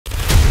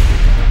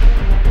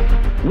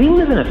We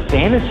live in a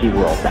fantasy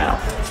world now.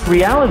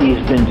 Reality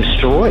has been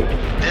destroyed.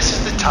 This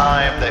is the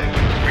time that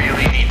we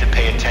really need to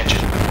pay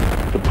attention.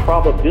 The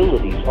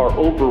probabilities are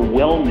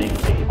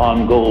overwhelmingly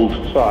on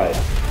gold's side.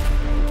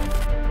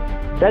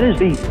 That is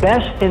the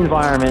best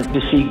environment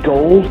to see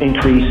gold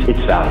increase its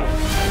value.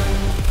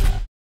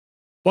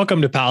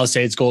 Welcome to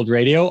Palisades Gold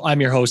Radio.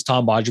 I'm your host,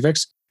 Tom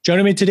Bodjovics.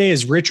 Joining me today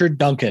is Richard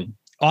Duncan,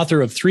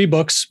 author of 3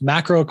 books,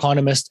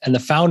 macroeconomist, and the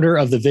founder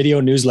of the video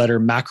newsletter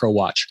Macro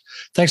Watch.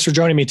 Thanks for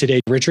joining me today,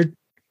 Richard.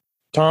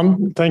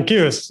 Tom, thank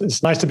you.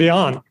 It's nice to be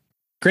on.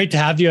 Great to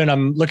have you, and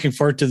I'm looking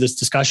forward to this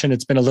discussion.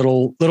 It's been a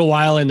little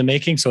while in the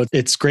making, so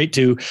it's great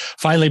to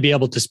finally be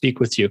able to speak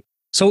with you.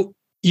 So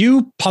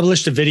you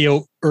published a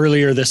video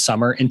earlier this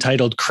summer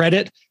entitled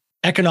Credit,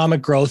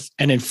 Economic Growth,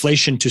 and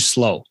Inflation to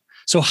Slow.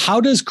 So how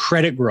does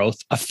credit growth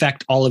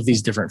affect all of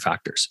these different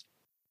factors?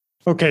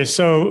 Okay,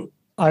 so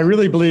I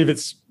really believe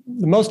it's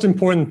the most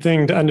important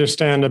thing to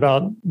understand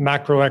about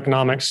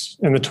macroeconomics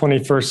in the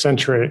 21st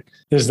century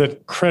is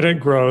that credit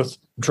growth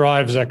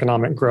drives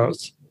economic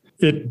growth.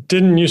 It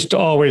didn't used to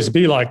always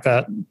be like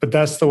that, but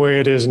that's the way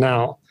it is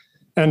now.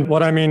 And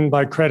what I mean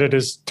by credit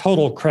is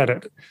total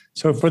credit.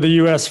 So for the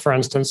US, for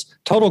instance,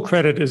 total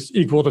credit is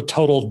equal to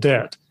total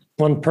debt.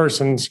 One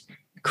person's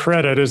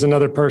credit is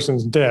another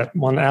person's debt.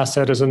 One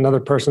asset is another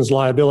person's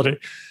liability.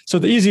 So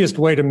the easiest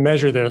way to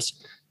measure this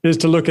is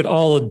to look at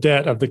all the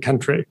debt of the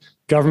country: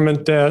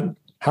 government debt,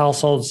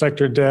 household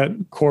sector debt,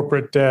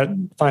 corporate debt,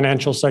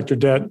 financial sector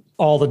debt,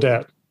 all the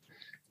debt,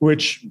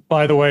 which,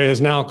 by the way, has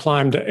now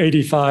climbed to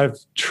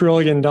 $85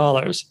 trillion.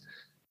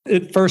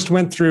 It first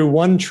went through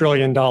 $1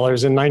 trillion in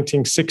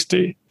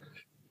 1960.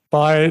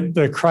 By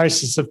the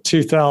crisis of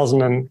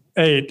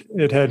 2008,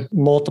 it had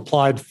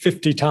multiplied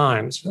 50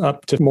 times,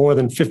 up to more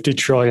than 50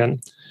 trillion.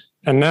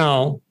 And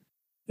now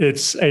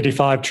it's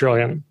 85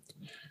 trillion.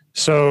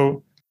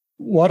 So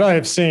what I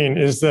have seen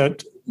is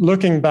that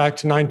looking back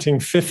to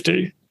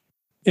 1950,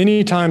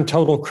 anytime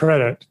total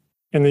credit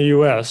in the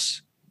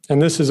US,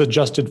 and this is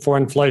adjusted for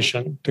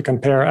inflation to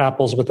compare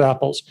apples with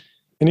apples,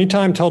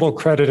 anytime total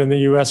credit in the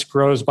US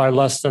grows by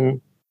less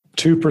than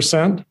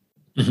 2%,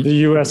 the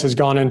US has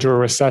gone into a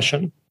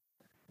recession.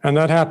 And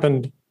that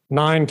happened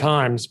 9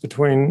 times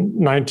between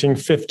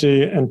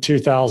 1950 and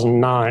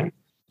 2009.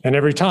 And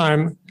every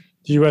time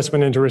the US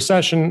went into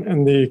recession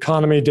and the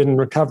economy didn't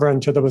recover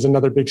until there was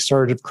another big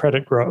surge of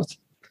credit growth.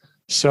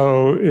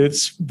 So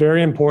it's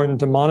very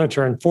important to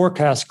monitor and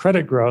forecast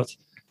credit growth,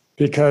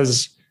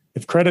 because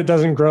if credit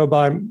doesn't grow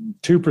by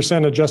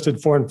 2% adjusted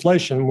for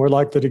inflation, we're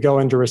likely to go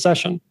into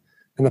recession.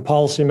 And the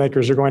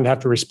policymakers are going to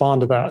have to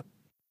respond to that.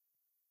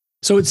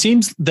 So it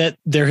seems that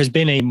there has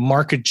been a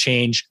marked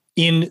change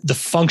in the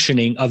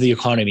functioning of the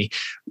economy.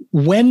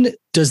 When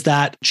does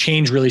that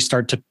change really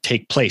start to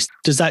take place?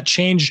 Does that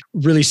change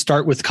really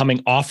start with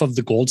coming off of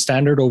the gold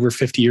standard over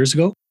 50 years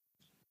ago?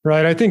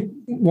 Right. I think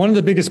one of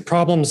the biggest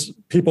problems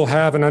people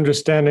have in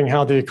understanding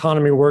how the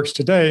economy works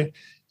today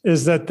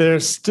is that they're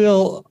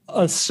still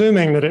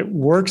assuming that it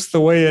works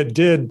the way it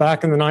did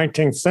back in the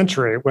 19th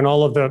century when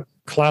all of the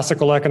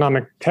classical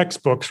economic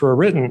textbooks were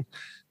written.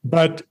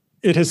 But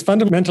it has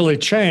fundamentally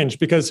changed,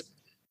 because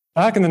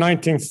back in the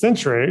 19th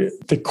century,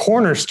 the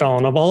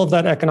cornerstone of all of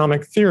that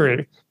economic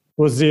theory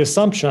was the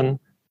assumption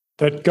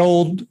that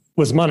gold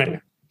was money.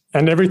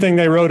 And everything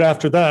they wrote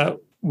after that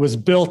was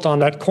built on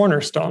that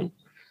cornerstone.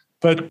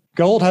 But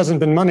gold hasn't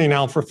been money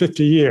now for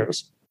 50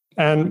 years.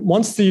 And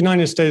once the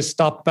United States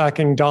stopped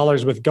backing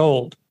dollars with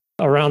gold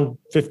around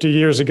 50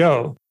 years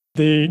ago,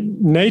 the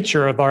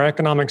nature of our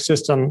economic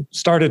system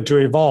started to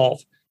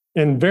evolve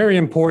in very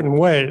important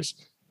ways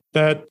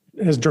that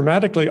has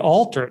dramatically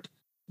altered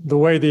the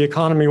way the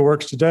economy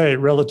works today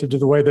relative to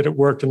the way that it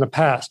worked in the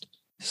past.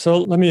 So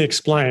let me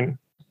explain.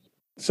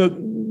 So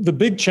the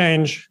big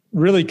change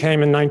really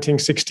came in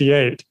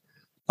 1968.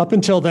 Up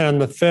until then,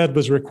 the Fed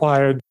was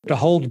required to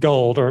hold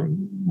gold, or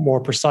more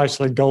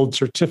precisely, gold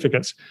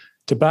certificates,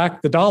 to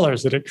back the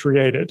dollars that it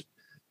created.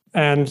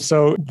 And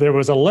so there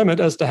was a limit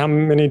as to how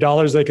many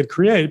dollars they could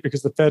create,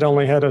 because the Fed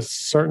only had a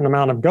certain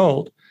amount of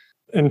gold.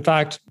 In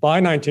fact, by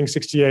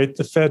 1968,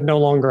 the Fed no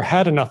longer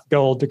had enough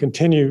gold to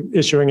continue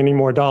issuing any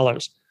more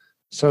dollars.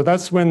 So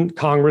that's when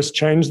Congress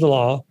changed the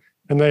law,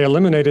 and they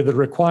eliminated the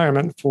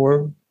requirement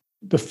for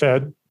the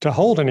Fed to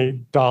hold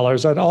any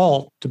dollars at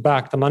all to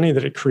back the money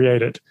that it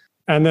created.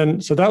 And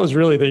then, so that was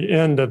really the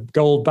end of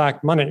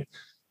gold-backed money.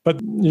 But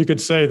you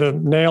could say the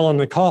nail in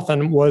the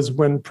coffin was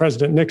when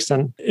President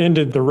Nixon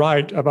ended the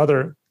right of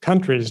other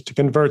countries to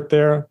convert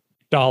their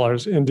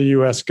dollars into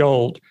US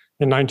gold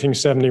in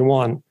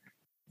 1971,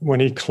 when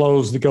he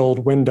closed the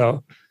gold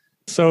window.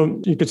 So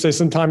you could say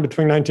sometime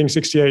between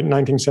 1968 and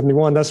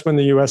 1971, that's when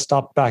the US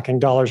stopped backing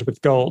dollars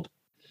with gold.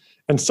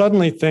 And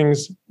suddenly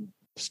things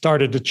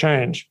started to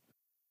change.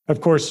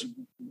 Of course,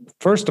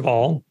 first of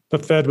all, the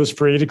Fed was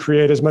free to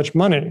create as much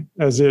money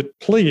as it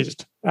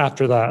pleased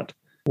after that,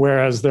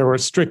 whereas there were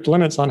strict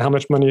limits on how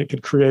much money it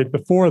could create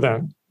before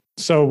then.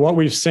 So what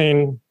we've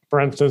seen, for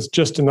instance,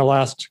 just in the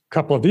last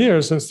couple of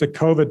years since the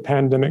COVID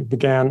pandemic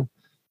began,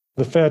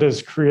 the Fed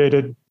has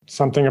created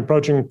something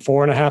approaching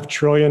 $4.5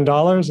 trillion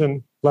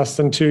in less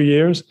than 2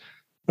 years.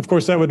 Of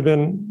course, that would have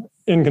been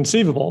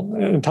inconceivable,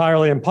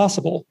 entirely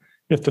impossible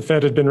if the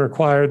Fed had been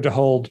required to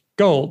hold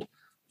gold.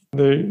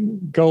 The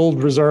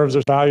gold reserves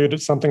are valued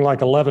at something like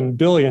 $11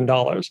 billion.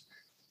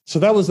 So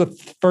that was the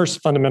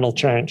first fundamental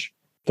change.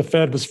 The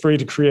Fed was free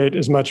to create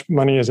as much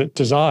money as it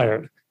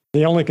desired.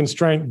 The only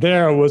constraint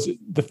there was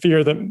the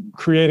fear that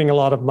creating a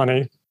lot of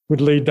money would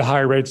lead to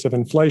high rates of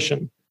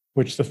inflation,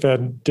 which the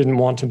Fed didn't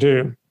want to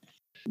do.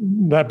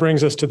 That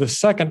brings us to the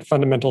second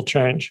fundamental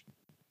change.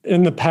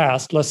 In the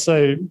past, let's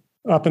say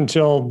up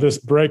until this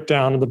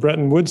breakdown of the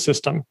Bretton Woods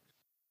system,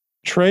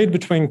 trade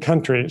between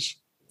countries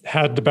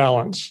had to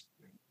balance.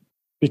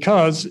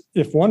 Because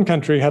if one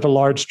country had a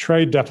large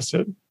trade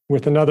deficit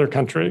with another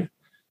country,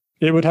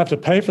 it would have to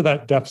pay for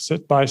that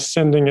deficit by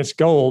sending its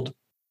gold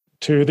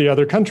to the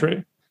other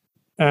country.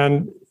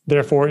 And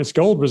therefore, its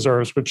gold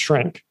reserves would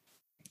shrink.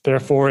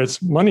 Therefore, its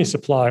money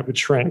supply would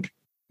shrink.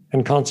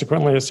 And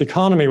consequently, its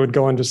economy would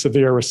go into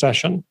severe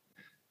recession.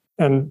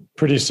 And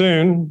pretty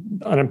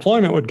soon,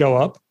 unemployment would go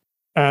up.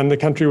 And the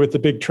country with the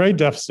big trade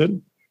deficit,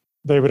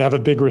 they would have a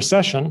big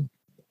recession.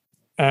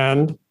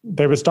 And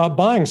they would stop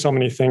buying so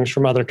many things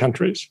from other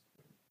countries.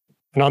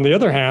 And on the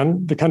other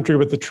hand, the country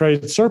with the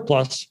trade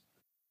surplus,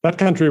 that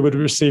country would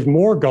receive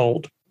more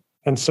gold.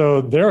 And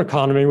so their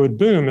economy would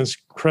boom as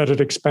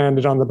credit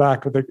expanded on the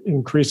back of the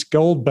increased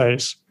gold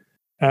base.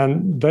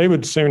 And they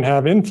would soon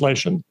have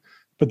inflation,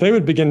 but they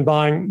would begin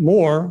buying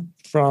more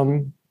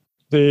from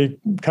the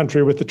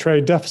country with the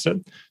trade deficit.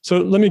 So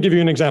let me give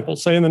you an example.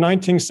 Say in the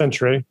 19th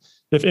century,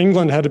 if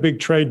England had a big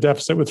trade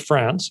deficit with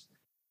France,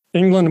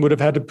 England would have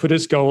had to put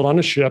its gold on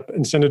a ship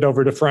and send it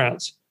over to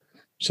France.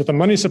 So the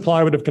money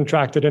supply would have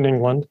contracted in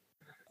England.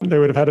 They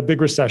would have had a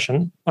big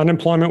recession.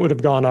 Unemployment would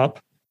have gone up,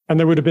 and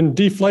there would have been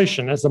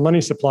deflation as the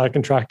money supply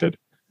contracted.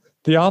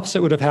 The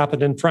opposite would have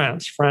happened in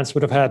France. France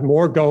would have had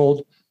more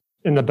gold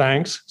in the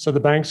banks, so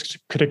the banks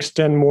could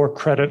extend more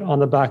credit on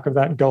the back of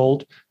that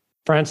gold.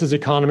 France's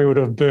economy would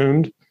have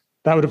boomed.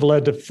 That would have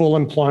led to full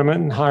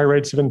employment and high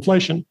rates of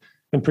inflation.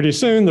 And pretty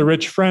soon, the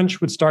rich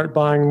French would start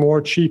buying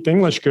more cheap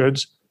English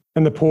goods,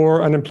 and the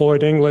poor,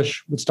 unemployed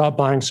English would stop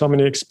buying so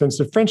many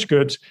expensive French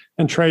goods,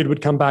 and trade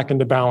would come back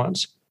into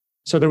balance.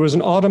 So there was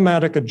an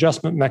automatic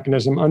adjustment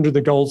mechanism under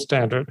the gold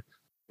standard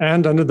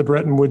and under the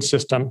Bretton Woods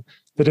system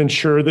that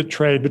ensured that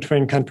trade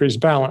between countries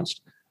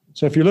balanced.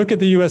 So if you look at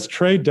the US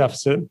trade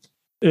deficit,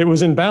 it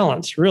was in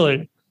balance,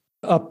 really,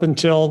 up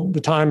until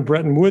the time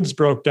Bretton Woods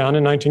broke down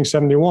in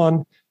 1971.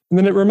 And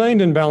then it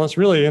remained in balance,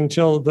 really,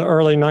 until the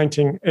early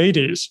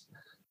 1980s.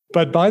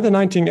 But by the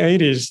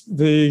 1980s,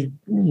 the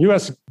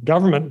US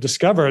government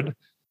discovered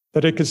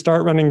that it could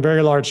start running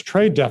very large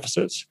trade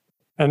deficits,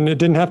 and it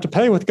didn't have to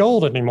pay with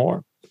gold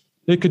anymore.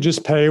 It could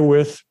just pay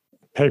with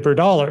paper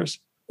dollars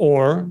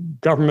or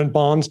government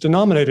bonds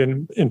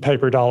denominated in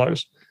paper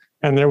dollars.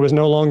 And there was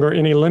no longer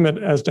any limit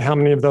as to how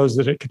many of those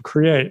that it could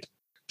create.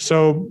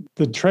 So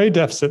the trade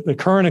deficit, the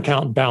current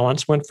account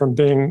balance, went from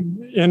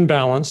being in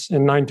balance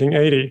in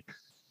 1980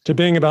 to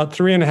being about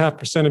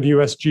 3.5% of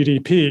US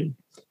GDP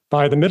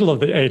by the middle of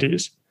the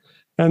 80s.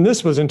 And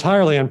this was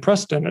entirely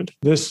unprecedented.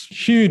 This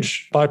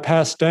huge, by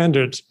past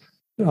standards,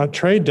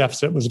 trade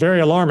deficit was very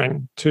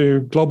alarming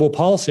to global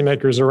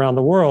policymakers around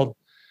the world.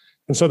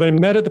 And so they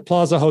met at the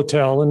Plaza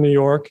Hotel in New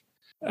York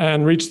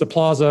and reached the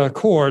Plaza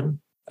Accord.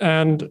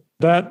 And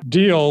that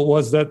deal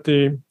was that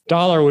the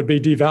dollar would be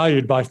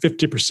devalued by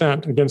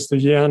 50% against the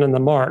yen and the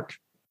mark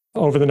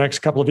over the next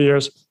couple of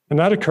years. And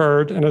that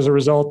occurred. And as a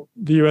result,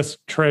 the US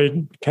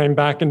trade came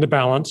back into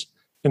balance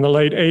in the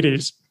late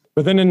 80s.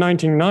 But then in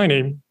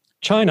 1990,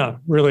 China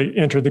really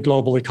entered the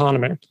global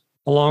economy,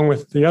 along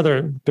with the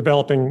other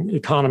developing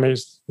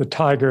economies, the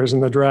tigers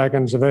and the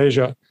dragons of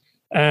Asia.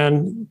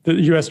 And the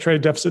US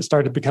trade deficit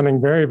started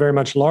becoming very, very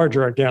much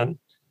larger again.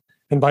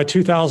 And by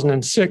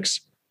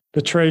 2006,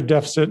 the trade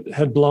deficit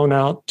had blown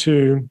out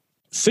to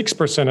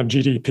 6% of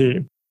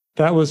GDP.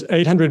 That was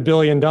 $800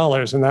 billion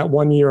in that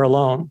 1 year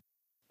alone.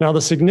 Now,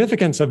 the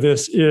significance of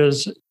this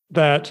is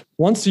that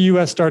once the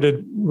US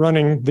started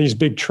running these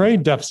big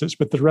trade deficits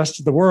with the rest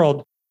of the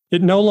world,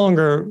 it no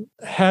longer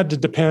had to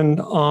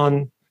depend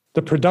on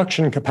the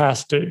production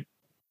capacity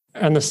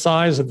and the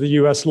size of the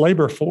US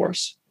labor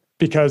force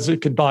because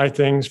it could buy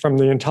things from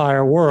the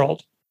entire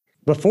world.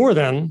 Before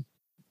then,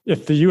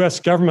 if the US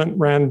government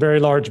ran very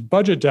large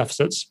budget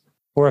deficits,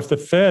 or if the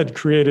Fed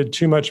created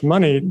too much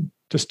money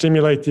to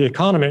stimulate the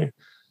economy,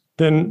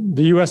 then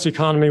the US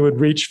economy would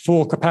reach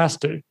full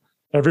capacity.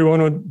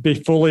 Everyone would be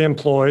fully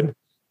employed,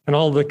 and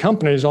all of the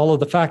companies, all of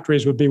the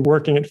factories would be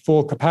working at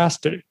full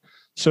capacity.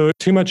 So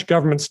too much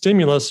government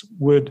stimulus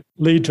would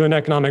lead to an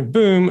economic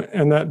boom,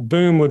 and that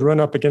boom would run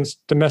up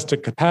against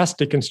domestic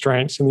capacity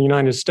constraints in the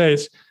United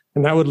States,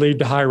 and that would lead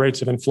to high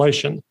rates of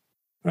inflation.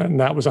 And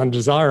that was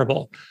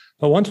undesirable.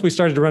 But once we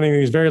started running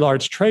these very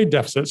large trade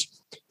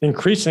deficits,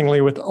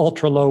 increasingly with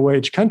ultra-low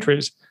wage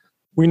countries,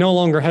 we no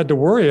longer had to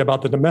worry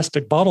about the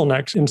domestic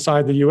bottlenecks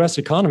inside the US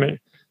economy,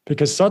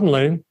 because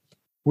suddenly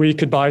we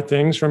could buy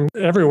things from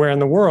everywhere in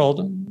the world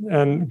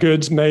and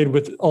goods made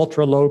with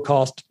ultra-low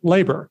cost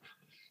labor.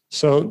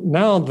 So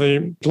now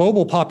the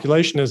global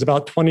population is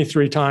about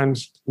 23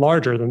 times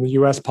larger than the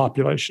US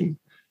population.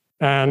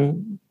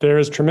 And there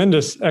is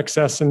tremendous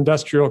excess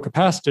industrial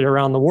capacity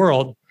around the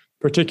world,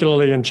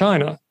 particularly in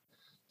China.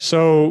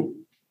 So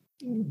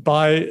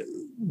by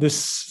this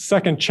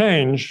second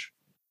change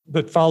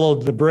that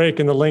followed the break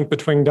in the link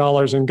between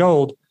dollars and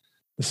gold,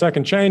 the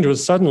second change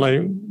was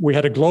suddenly we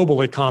had a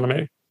global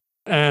economy,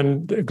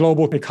 and a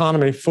global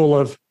economy full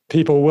of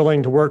people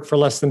willing to work for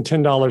less than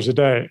 $10 a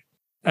day,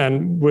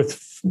 and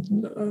with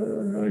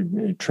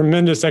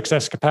tremendous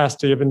excess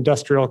capacity of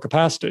industrial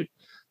capacity.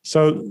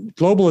 So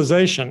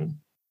globalization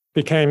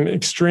became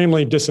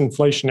extremely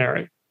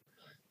disinflationary.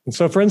 And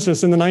so, for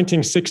instance, in the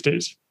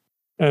 1960s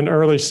and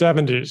early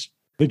 70s,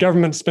 the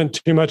government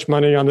spent too much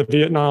money on the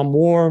Vietnam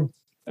War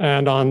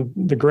and on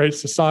the Great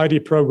Society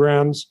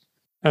programs,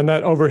 and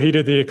that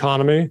overheated the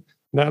economy.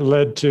 And that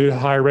led to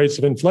high rates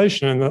of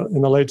inflation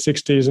in the late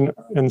 60s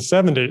and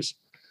 70s,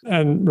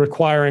 and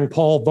requiring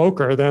Paul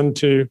Volcker then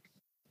to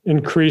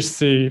increase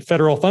the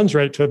federal funds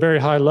rate to a very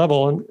high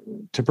level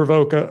and to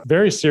provoke a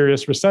very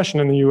serious recession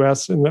in the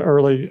US in the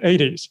early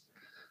 80s.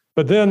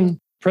 But then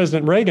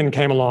President Reagan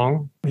came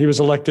along. He was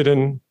elected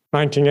in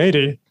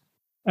 1980,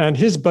 and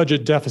his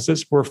budget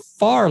deficits were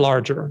far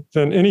larger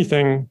than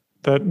anything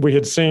that we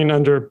had seen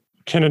under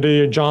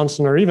Kennedy,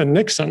 Johnson, or even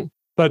Nixon.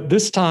 But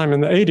this time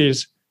in the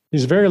 80s,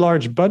 these very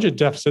large budget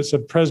deficits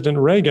of President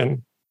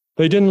Reagan,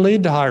 they didn't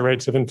lead to high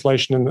rates of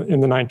inflation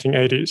in the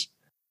 1980s.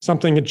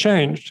 Something had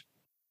changed.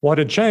 What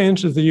had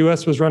changed is the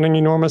US was running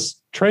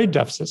enormous trade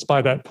deficits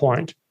by that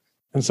point.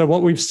 And so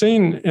what we've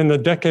seen in the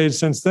decades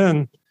since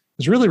then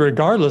is really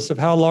regardless of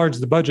how large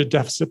the budget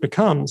deficit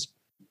becomes.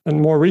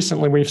 And more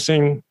recently, we've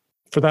seen,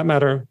 for that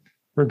matter,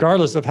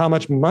 regardless of how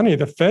much money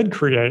the Fed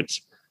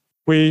creates,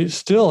 we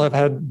still have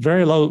had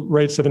very low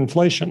rates of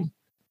inflation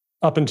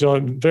up until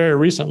very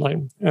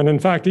recently. And in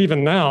fact,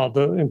 even now,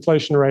 the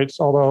inflation rates,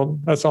 although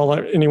that's all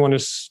anyone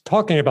is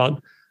talking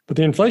about, but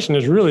the inflation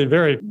is really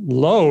very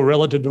low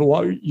relative to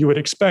what you would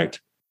expect,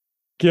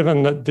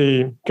 given that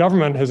the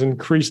government has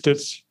increased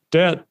its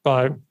debt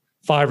by $5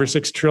 or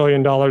 $6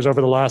 trillion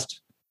over the last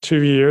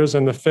 2 years,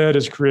 and the Fed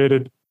has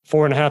created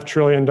 $4.5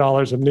 trillion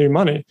of new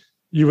money.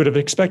 You would have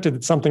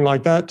expected something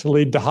like that to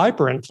lead to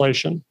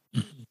hyperinflation,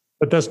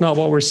 but that's not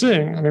what we're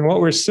seeing. I mean,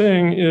 what we're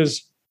seeing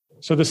is,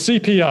 so the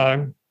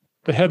CPI,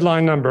 the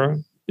headline number,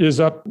 is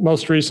up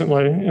most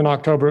recently in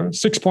October,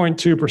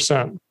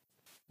 6.2%.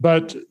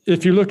 But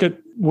if you look at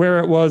where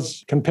it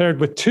was compared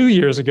with 2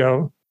 years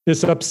ago,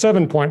 it's up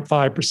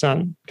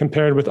 7.5%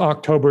 compared with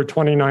October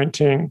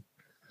 2019.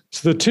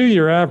 So the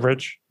 2-year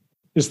average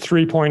is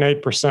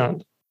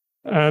 3.8%.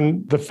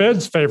 And the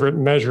Fed's favorite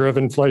measure of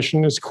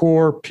inflation is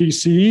core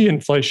PCE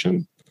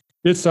inflation.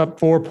 It's up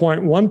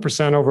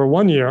 4.1% over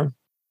 1 year,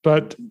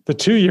 but the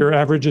 2-year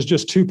average is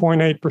just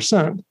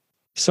 2.8%.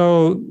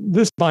 So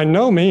this by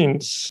no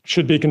means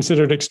should be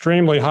considered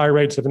extremely high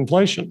rates of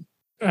inflation.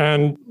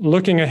 And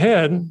looking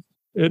ahead,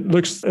 it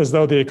looks as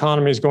though the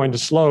economy is going to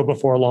slow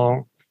before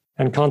long.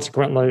 And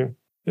consequently,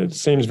 it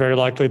seems very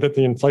likely that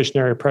the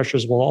inflationary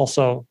pressures will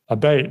also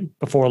abate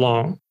before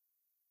long.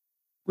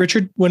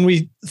 Richard, when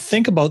we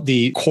think about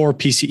the core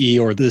PCE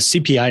or the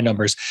CPI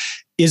numbers,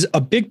 is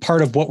a big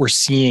part of what we're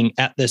seeing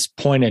at this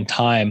point in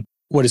time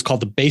what is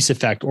called the base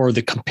effect, or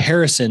the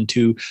comparison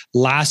to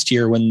last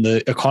year when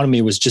the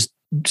economy was just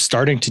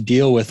starting to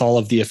deal with all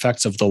of the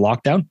effects of the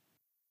lockdown?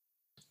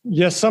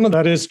 Yes, some of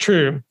that is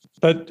true.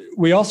 But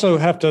we also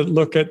have to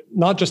look at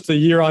not just the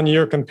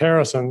year-on-year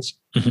comparisons,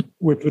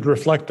 which would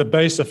reflect the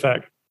base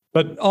effect,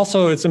 but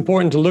also it's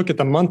important to look at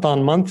the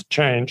month-on-month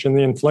change in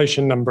the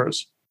inflation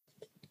numbers.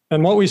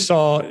 And what we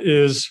saw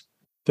is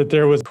that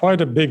there was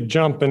quite a big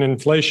jump in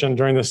inflation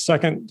during the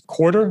second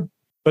quarter,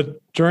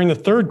 but during the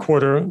third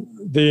quarter,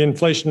 the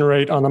inflation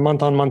rate on a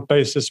month-on-month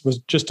basis was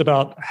just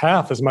about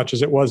half as much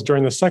as it was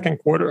during the second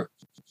quarter.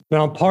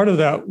 Now, part of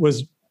that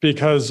was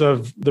because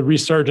of the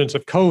resurgence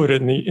of COVID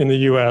in the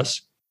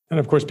US. And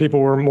of course, people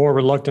were more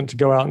reluctant to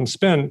go out and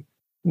spend.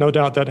 No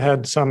doubt that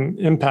had some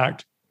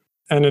impact.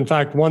 And in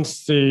fact,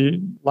 once the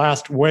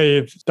last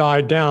wave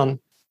died down,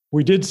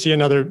 we did see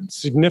another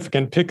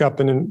significant pickup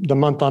in the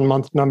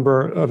month-on-month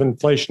number of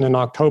inflation in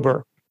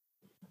October.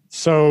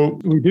 So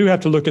we do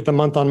have to look at the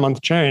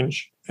month-on-month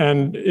change.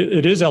 And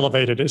it is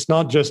elevated. It's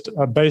not just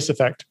a base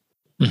effect.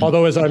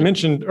 Although, as I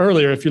mentioned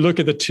earlier, if you look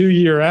at the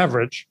 2-year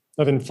average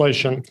of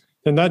inflation,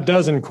 then that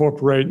does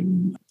incorporate,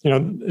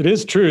 it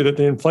is true that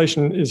the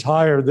inflation is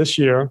higher this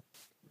year,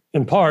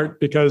 in part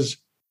because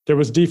there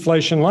was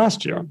deflation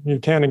last year. You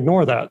can't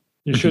ignore that.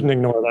 You shouldn't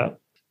ignore that.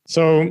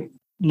 So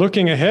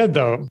looking ahead,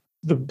 though,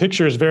 the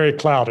picture is very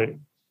cloudy.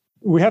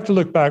 We have to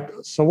look back.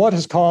 So what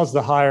has caused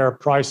the higher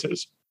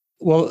prices?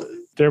 Well,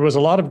 there was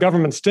a lot of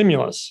government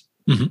stimulus.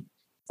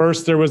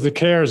 First, there was the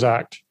CARES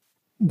Act.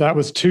 That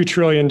was $2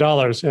 trillion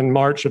in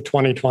March of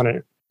 2020.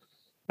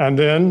 And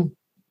then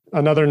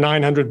another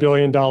 $900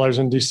 billion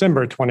in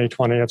December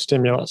 2020 of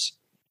stimulus.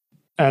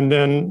 And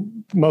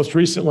then most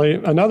recently,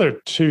 another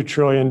 $2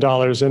 trillion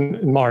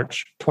in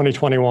March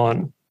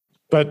 2021.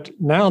 But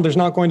now there's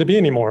not going to be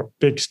any more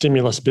big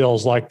stimulus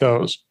bills like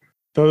those.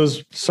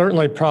 those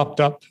certainly propped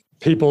up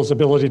people's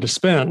ability to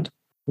spend.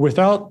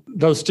 Without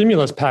those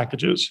stimulus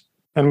packages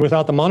and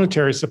without the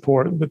monetary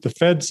support that the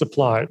Fed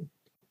supplied,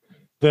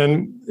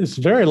 then it's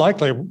very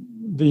likely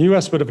the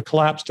US would have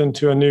collapsed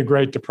into a new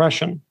Great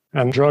Depression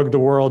and dragged the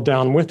world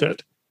down with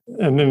it.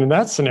 And in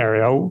that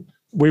scenario,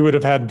 we would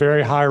have had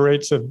very high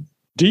rates of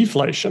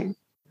deflation.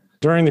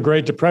 During the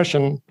Great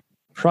Depression,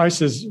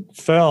 prices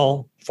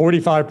fell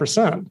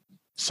 45%.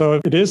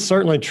 So it is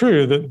certainly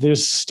true that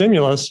this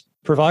stimulus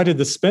provided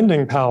the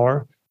spending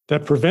power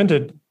that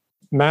prevented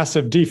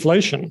massive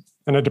deflation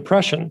and a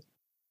depression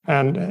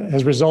and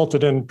has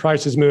resulted in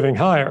prices moving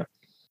higher.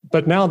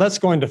 But now that's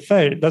going to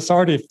fade. That's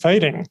already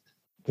fading.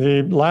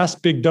 The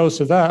last big dose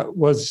of that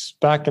was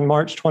back in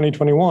March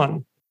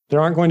 2021.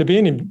 There aren't going to be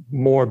any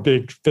more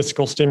big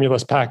fiscal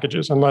stimulus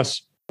packages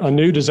unless a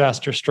new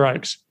disaster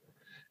strikes.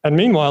 And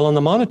meanwhile, on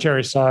the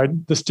monetary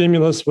side, the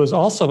stimulus was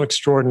also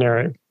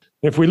extraordinary.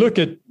 If we look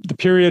at the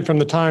period from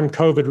the time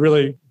COVID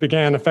really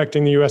began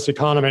affecting the US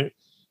economy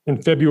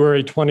in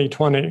February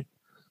 2020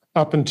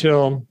 up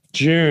until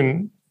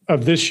June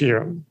of this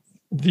year,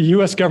 the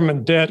US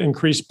government debt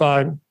increased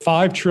by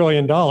 $5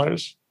 trillion,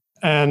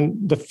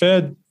 and the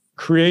Fed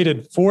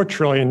created $4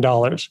 trillion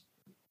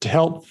to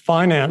help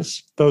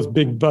finance those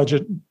big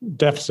budget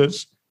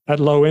deficits at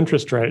low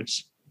interest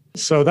rates.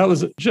 So that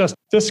was just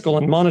fiscal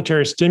and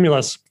monetary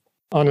stimulus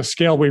on a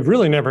scale we've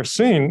really never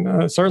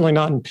seen, certainly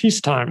not in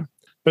peacetime.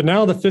 But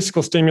now the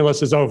fiscal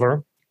stimulus is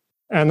over,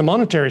 and the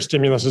monetary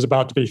stimulus is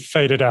about to be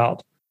faded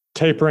out.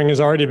 Tapering has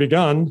already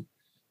begun.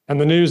 And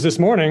the news this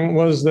morning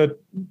was that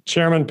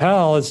Chairman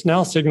Powell is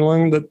now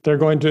signaling that they're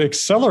going to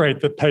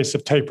accelerate the pace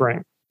of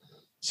tapering.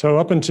 So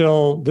up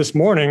until this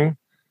morning,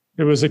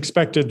 it was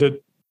expected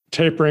that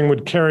tapering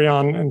would carry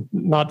on and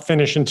not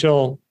finish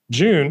until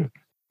June.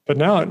 But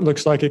now it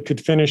looks like it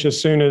could finish as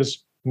soon as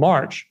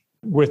March,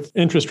 with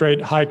interest rate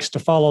hikes to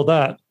follow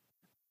that.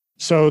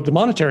 So the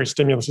monetary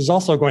stimulus is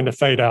also going to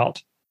fade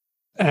out.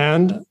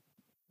 And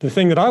the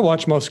thing that I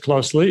watch most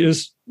closely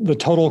is the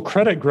total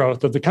credit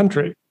growth of the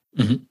country.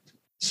 Mm-hmm.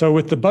 So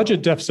with the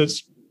budget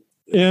deficits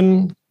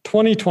in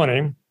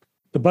 2020,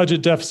 the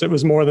budget deficit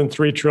was more than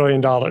 $3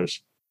 trillion.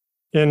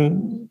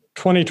 In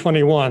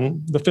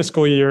 2021, the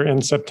fiscal year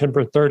in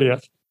September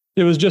 30th,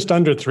 it was just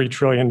under $3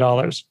 trillion.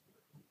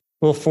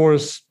 Well, for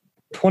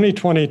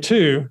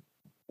 2022,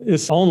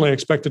 it's only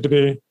expected to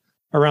be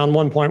around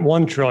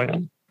 1.1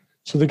 trillion.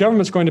 So the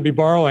government's going to be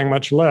borrowing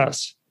much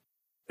less.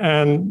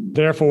 And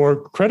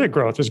therefore, credit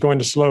growth is going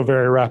to slow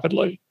very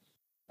rapidly.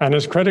 And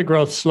as credit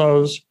growth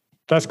slows,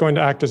 that's going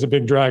to act as a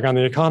big drag on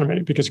the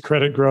economy because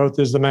credit growth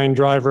is the main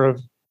driver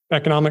of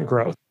economic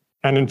growth.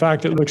 And in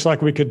fact, it looks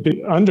like we could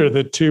be under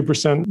the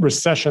 2%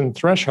 recession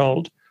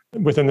threshold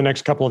within the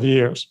next couple of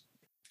years.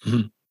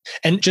 Mm-hmm.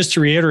 And just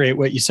to reiterate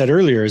what you said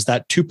earlier, is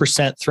that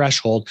 2%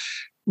 threshold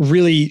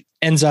really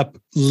ends up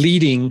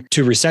leading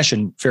to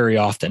recession very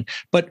often.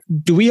 But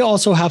do we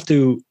also have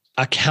to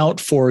account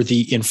for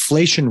the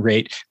inflation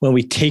rate when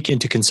we take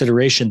into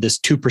consideration this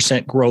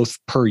 2% growth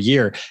per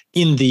year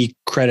in the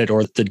credit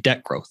or the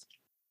debt growth?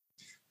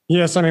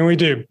 Yes, I mean, we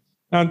do.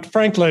 And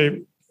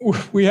frankly,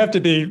 we have to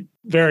be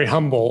very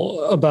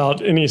humble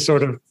about any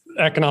sort of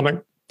economic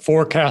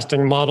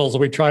forecasting models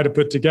we try to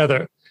put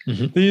together.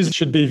 Mm-hmm. These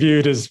should be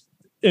viewed as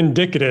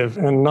indicative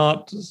and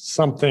not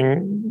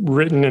something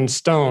written in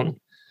stone.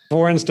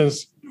 For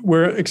instance,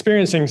 we're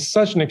experiencing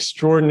such an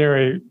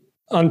extraordinary,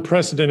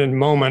 unprecedented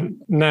moment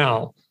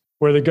now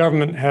where the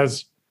government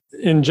has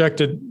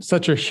injected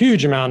such a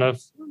huge amount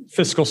of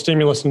fiscal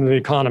stimulus into the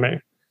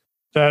economy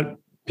that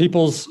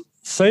people's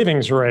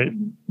savings rate,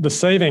 the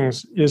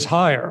savings is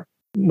higher,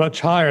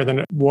 much higher than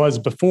it was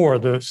before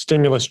the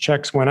stimulus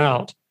checks went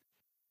out.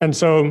 And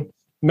so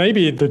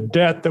maybe the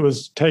debt that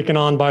was taken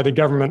on by the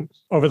government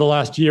over the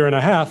last year and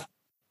a half,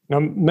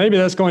 maybe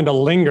that's going to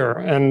linger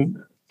and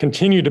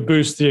continue to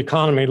boost the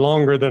economy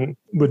longer than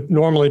would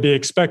normally be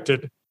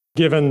expected,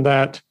 given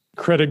that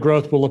credit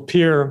growth will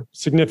appear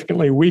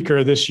significantly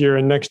weaker this year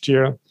and next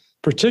year,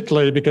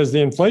 particularly because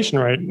the inflation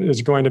rate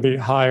is going to be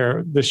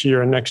higher this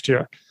year and next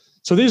year.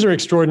 So these are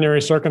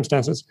extraordinary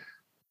circumstances.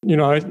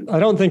 I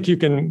don't think you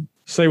can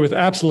say with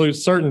absolute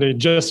certainty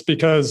just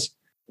because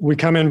we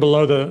come in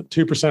below the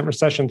 2%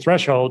 recession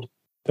threshold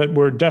that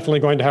we're definitely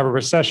going to have a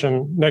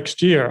recession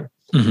next year.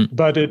 Mm-hmm.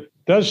 But it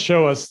does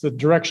show us the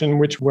direction in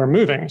which we're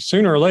moving.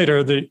 Sooner or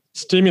later, the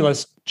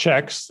stimulus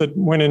checks that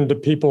went into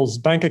people's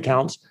bank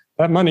accounts,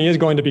 that money is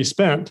going to be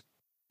spent.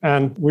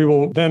 And we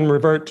will then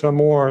revert to a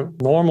more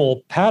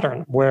normal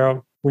pattern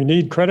where we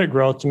need credit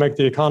growth to make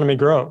the economy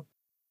grow.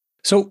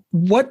 So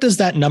what does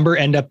that number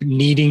end up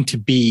needing to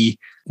be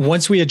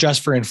once we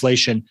adjust for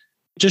inflation,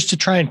 just to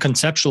try and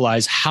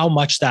conceptualize how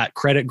much that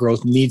credit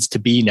growth needs to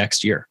be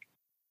next year?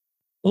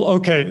 Well,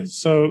 okay,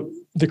 so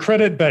the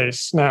credit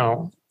base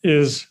now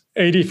is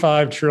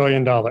 $85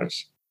 trillion.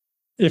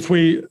 If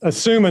we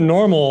assume a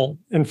normal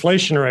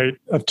inflation rate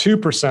of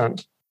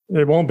 2%,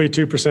 it won't be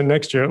 2%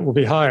 next year, it will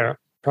be higher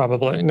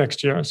probably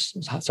next year. It's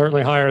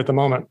certainly higher at the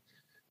moment.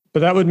 But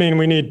that would mean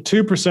we need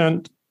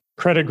 2%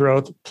 credit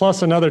growth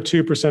plus another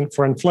 2%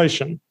 for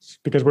inflation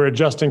because we're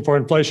adjusting for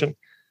inflation.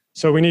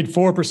 So we need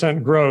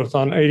 4% growth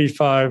on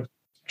 $85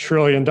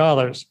 trillion.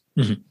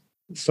 Mm-hmm.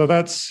 So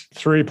that's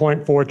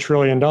 $3.4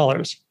 trillion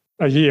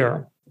a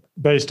year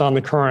based on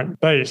the current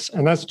base.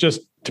 And that's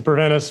just to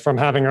prevent us from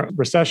having a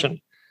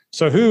recession.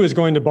 So who is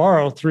going to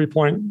borrow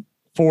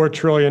 $3.4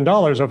 trillion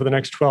over the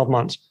next 12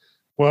 months?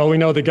 Well, we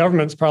know the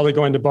government's probably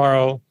going to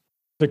borrow.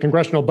 The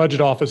Congressional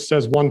Budget Office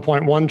says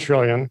 $1.1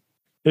 trillion.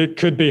 It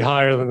could be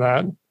higher than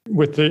that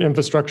with the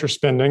infrastructure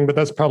spending, but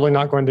that's probably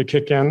not going to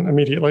kick in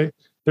immediately.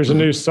 There's a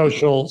new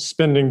social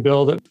spending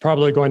bill that's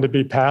probably going to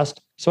be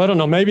passed. So I don't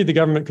know, maybe the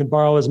government could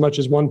borrow as much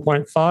as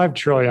 1.5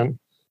 trillion,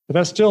 but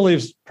that still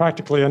leaves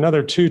practically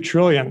another 2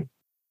 trillion.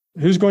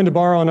 Who's going to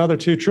borrow another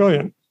 2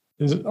 trillion?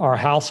 Is it our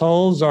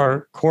households,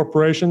 our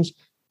corporations?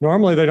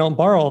 Normally they don't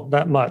borrow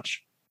that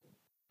much.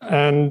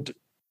 And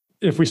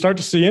if we start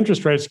to see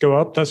interest rates go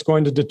up, that's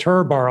going to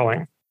deter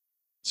borrowing.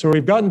 So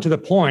we've gotten to the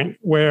point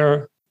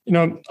where,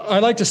 I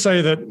like to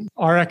say that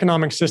our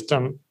economic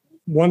system,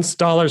 once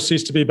dollars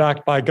ceased to be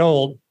backed by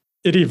gold,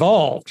 it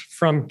evolved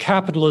from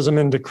capitalism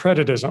into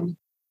creditism.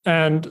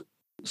 And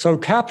so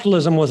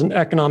capitalism was an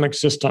economic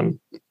system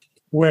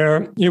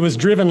where it was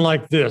driven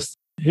like this.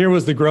 Here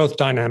was the growth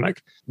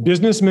dynamic.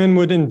 Businessmen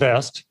would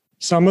invest.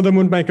 Some of them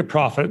would make a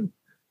profit.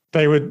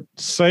 They would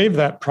save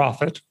that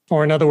profit,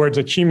 or in other words,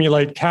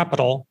 accumulate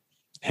capital,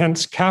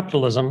 hence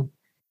capitalism,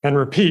 and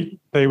repeat.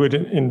 They would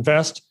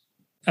invest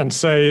and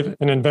save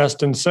and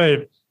invest and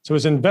save. So it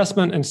was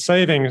investment and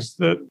savings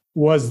that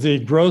was the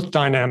growth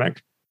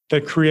dynamic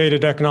that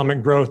created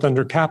economic growth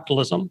under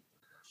capitalism.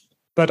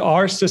 But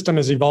our system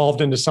has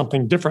evolved into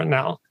something different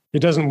now. It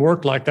doesn't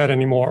work like that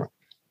anymore.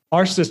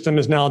 Our system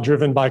is now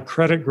driven by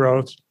credit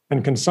growth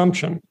and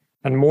consumption,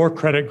 and more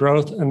credit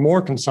growth and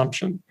more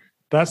consumption.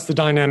 That's the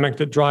dynamic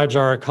that drives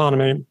our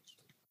economy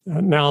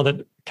now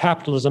that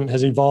capitalism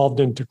has evolved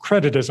into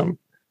creditism.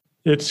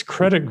 It's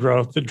credit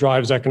growth that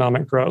drives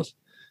economic growth.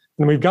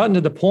 And we've gotten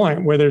to the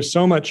point where there's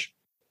so much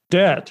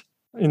debt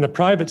in the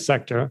private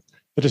sector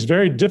that it's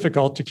very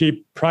difficult to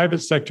keep private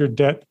sector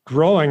debt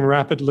growing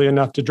rapidly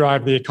enough to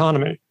drive the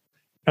economy.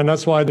 And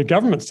that's why the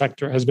government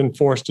sector has been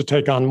forced to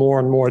take on more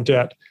and more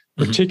debt,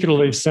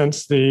 particularly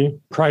since the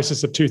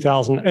crisis of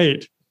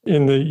 2008.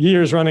 In the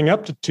years running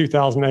up to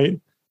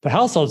 2008, the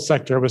household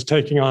sector was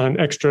taking on an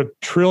extra $1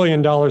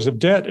 trillion of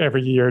debt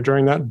every year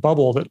during that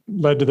bubble that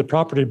led to the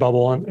property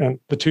bubble and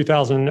the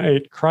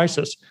 2008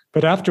 crisis.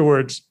 But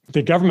afterwards,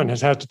 the government has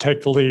had to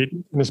take the lead,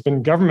 and it's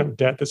been government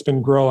debt that's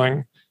been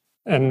growing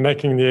and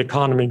making the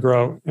economy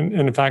grow, and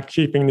in fact,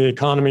 keeping the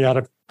economy out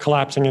of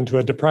collapsing into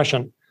a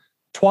depression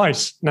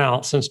twice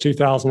now since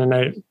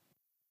 2008.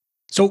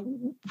 So,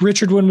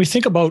 Richard, when we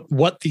think about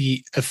what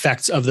the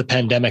effects of the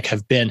pandemic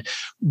have been,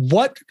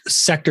 what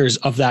sectors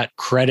of that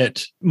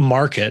credit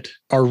market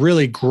are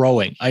really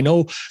growing? I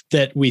know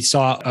that we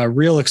saw a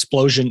real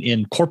explosion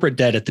in corporate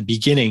debt at the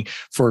beginning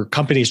for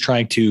companies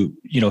trying to,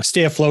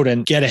 stay afloat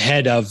and get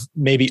ahead of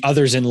maybe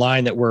others in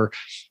line that were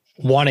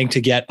wanting to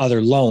get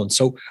other loans.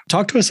 So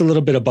talk to us a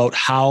little bit about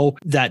how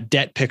that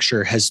debt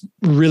picture has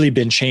really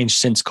been changed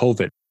since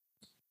COVID.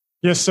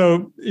 Yes,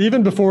 so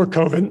even before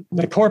COVID,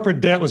 the corporate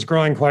debt was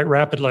growing quite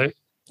rapidly.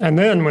 And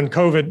then when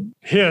COVID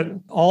hit,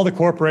 all the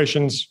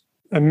corporations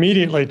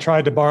immediately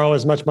tried to borrow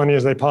as much money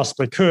as they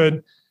possibly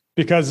could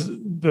because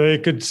they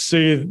could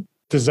see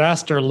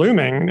disaster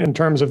looming in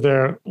terms of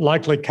their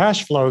likely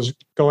cash flows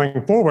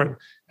going forward.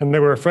 And they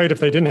were afraid if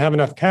they didn't have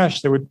enough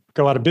cash, they would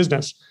go out of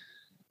business.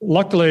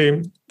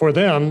 Luckily for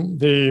them,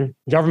 the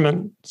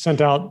government sent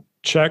out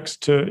checks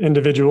to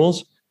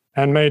individuals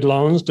and made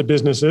loans to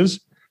businesses,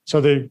 so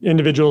the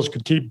individuals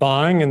could keep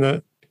buying and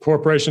the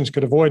corporations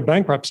could avoid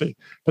bankruptcy.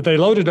 But they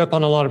loaded up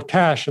on a lot of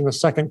cash in the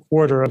second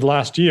quarter of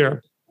last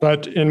year.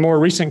 But in more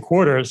recent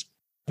quarters,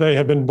 they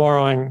have been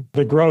borrowing.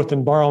 The growth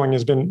in borrowing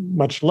has been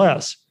much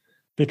less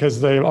because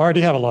they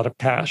already have a lot of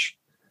cash.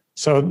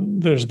 So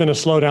there's been a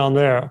slowdown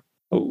there.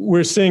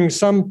 We're seeing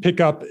some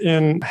pickup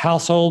in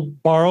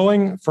household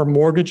borrowing for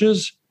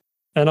mortgages,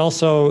 and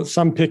also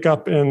some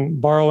pickup in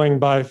borrowing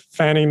by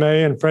Fannie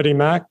Mae and Freddie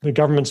Mac, the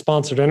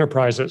government-sponsored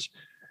enterprises.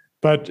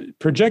 But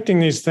projecting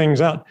these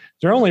things out,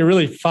 there are only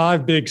really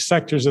 5 big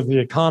sectors of the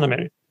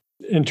economy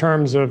in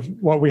terms of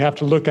what we have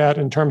to look at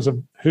in terms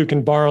of who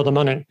can borrow the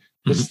money.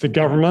 It's the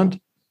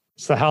government,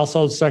 it's the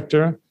household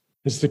sector,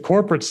 it's the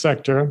corporate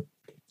sector,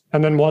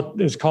 and then what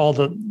is called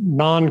the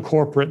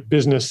non-corporate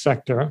business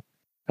sector,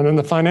 and then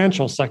the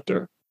financial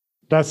sector.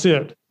 That's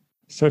it.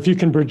 So if you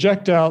can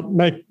project out,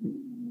 make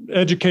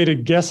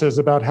educated guesses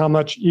about how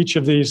much each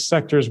of these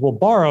sectors will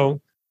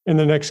borrow in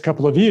the next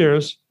couple of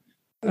years,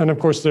 and of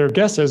course, they're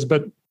guesses,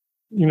 but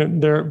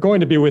they're going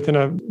to be within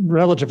a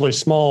relatively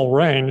small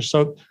range.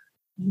 So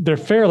they're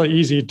fairly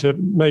easy to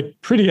make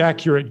pretty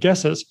accurate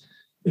guesses.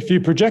 If you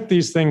project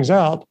these things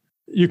out,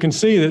 you can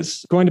see that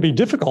it's going to be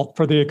difficult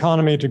for the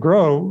economy to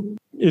grow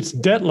its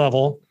debt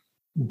level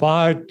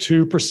by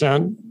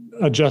 2%,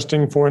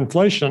 adjusting for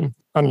inflation,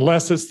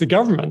 unless it's the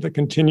government that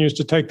continues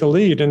to take the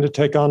lead and to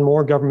take on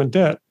more government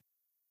debt.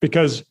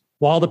 Because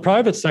while the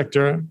private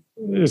sector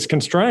is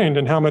constrained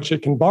in how much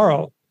it can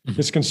borrow.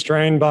 It's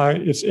constrained by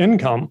its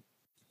income,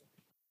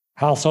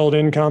 household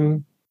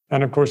income,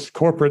 and of course,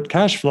 corporate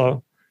cash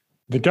flow.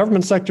 The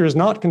government sector is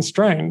not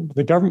constrained.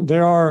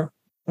 There are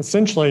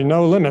essentially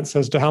no limits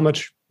as to how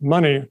much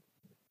money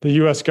the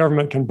US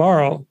government can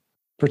borrow,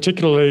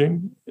 particularly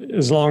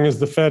as long as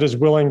the Fed is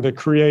willing to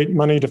create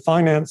money to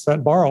finance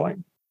that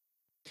borrowing.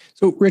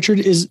 So, Richard,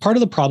 is part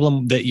of the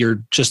problem that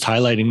you're just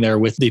highlighting there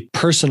with the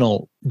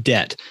personal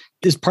debt,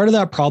 is part of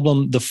that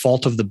problem the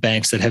fault of the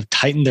banks that have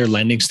tightened their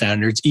lending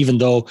standards, even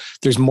though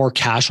there's more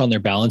cash on their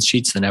balance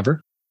sheets than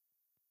ever?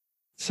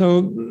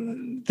 So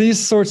these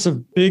sorts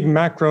of big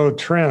macro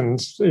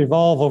trends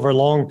evolve over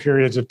long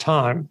periods of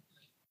time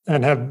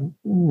and have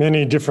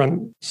many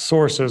different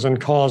sources and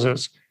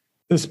causes.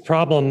 This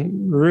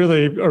problem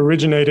really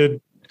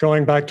originated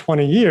going back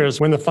 20 years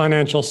when the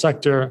financial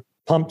sector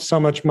pumped so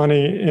much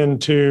money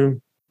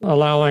into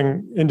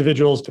allowing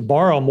individuals to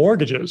borrow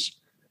mortgages.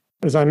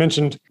 As I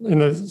mentioned, in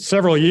the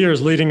several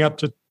years leading up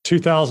to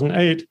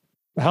 2008,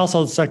 the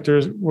household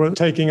sectors were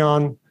taking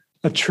on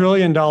 $1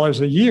 trillion a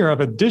year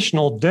of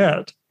additional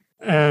debt.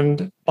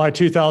 And by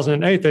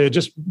 2008, they had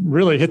just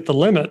really hit the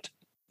limit.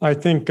 I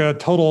think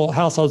total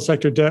household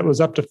sector debt was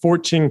up to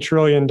 $14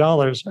 trillion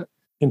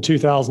in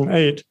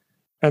 2008.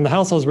 And the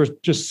households were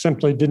just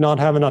simply did not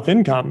have enough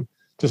income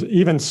to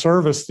even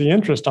service the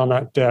interest on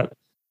that debt.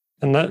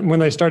 And that when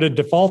they started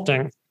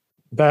defaulting,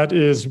 that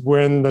is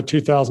when the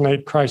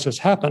 2008 crisis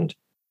happened.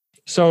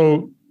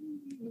 So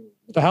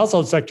the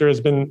household sector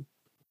has been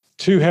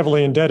too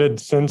heavily indebted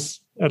since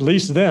at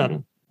least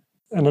then.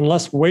 And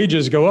unless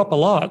wages go up a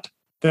lot,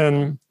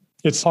 then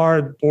it's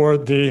hard for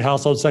the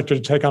household sector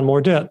to take on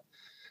more debt.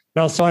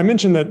 Now, so I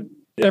mentioned that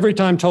every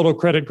time total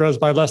credit grows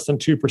by less than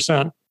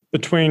 2%,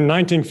 between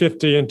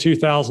 1950 and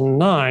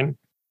 2009,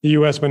 the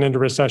US went into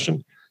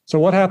recession. So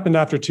what happened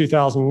after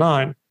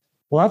 2009?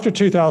 Well, after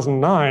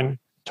 2009,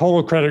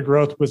 total credit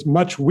growth was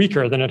much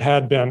weaker than it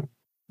had been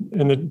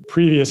in the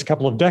previous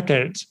couple of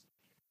decades.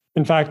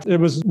 In fact, it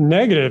was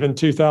negative in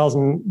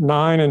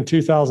 2009 and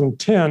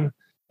 2010.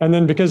 And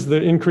then because of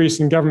the increase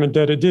in government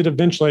debt, it did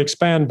eventually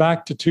expand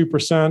back to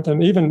 2%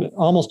 and even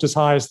almost as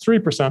high as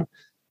 3%,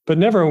 but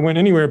never went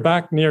anywhere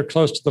back near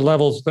close to the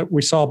levels that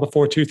we saw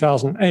before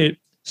 2008.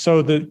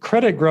 So the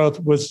credit growth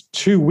was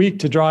too weak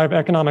to drive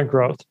economic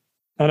growth.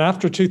 And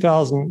after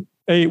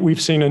 2008,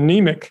 we've seen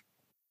anemic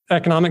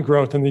economic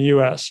growth in the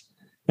US.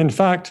 In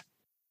fact,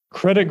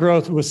 credit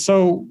growth was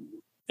so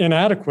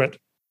inadequate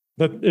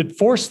that it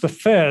forced the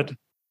Fed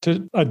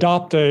to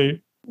adopt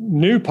a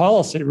new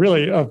policy,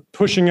 really, of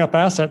pushing up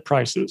asset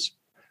prices.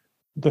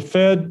 The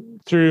Fed,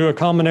 through a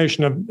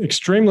combination of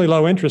extremely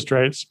low interest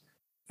rates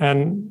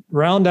and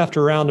round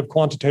after round of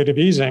quantitative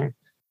easing,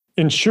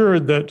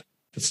 ensured that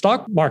the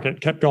stock market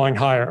kept going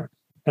higher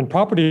and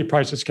property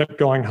prices kept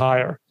going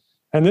higher.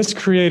 And this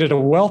created a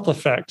wealth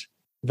effect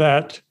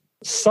that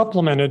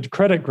supplemented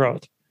credit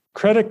growth.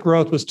 Credit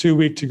growth was too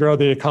weak to grow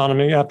the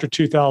economy after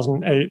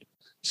 2008.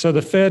 So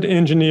the Fed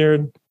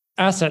engineered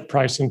asset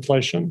price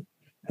inflation.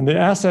 And the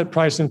asset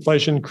price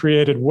inflation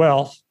created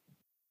wealth.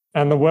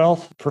 And the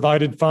wealth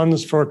provided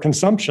funds for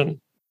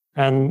consumption.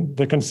 And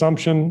the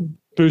consumption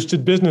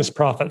boosted business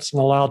profits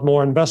and allowed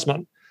more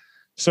investment.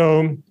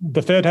 So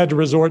the Fed had to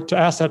resort to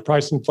asset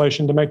price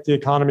inflation to make the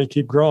economy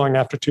keep growing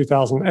after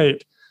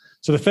 2008.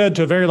 So the Fed,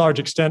 to a very large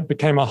extent,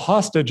 became a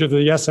hostage of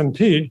the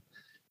S&P.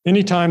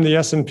 Anytime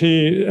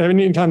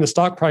the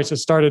stock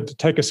prices started to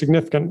take a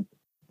significant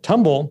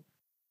tumble,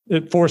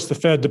 it forced the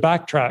Fed to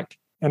backtrack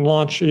and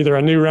launch either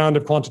a new round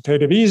of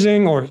quantitative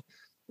easing or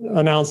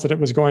announce that it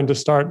was going to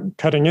start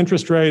cutting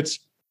interest rates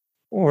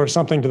or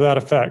something to that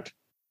effect.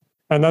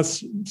 And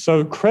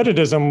so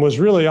creditism was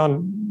really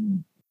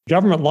on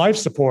government life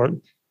support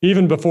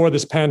even before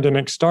this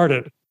pandemic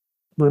started.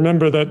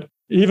 Remember that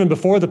even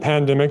before the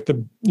pandemic,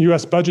 the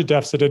US budget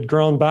deficit had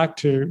grown back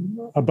to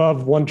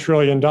above $1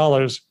 trillion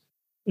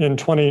in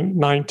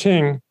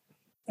 2019,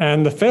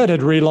 and the Fed had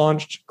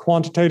relaunched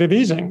quantitative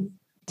easing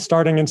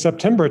starting in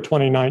September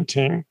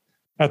 2019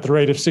 at the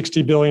rate of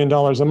 $60 billion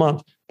a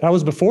month. That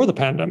was before the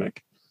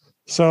pandemic.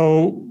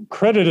 So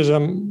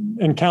creditism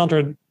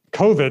encountered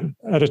COVID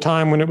at a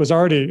time when it was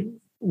already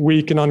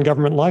weak and on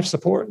government life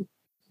support.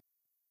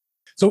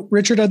 So,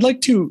 Richard, I'd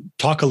like to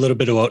talk a little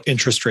bit about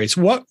interest rates.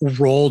 What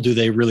role do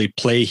they really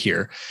play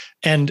here?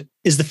 And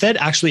is the Fed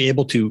actually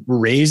able to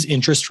raise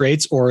interest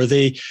rates, or are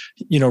they,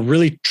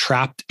 really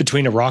trapped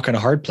between a rock and a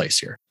hard place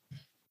here?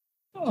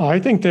 I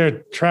think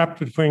they're trapped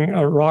between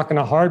a rock and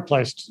a hard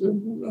place,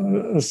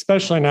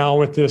 especially now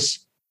with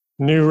this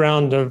new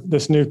round of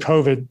this new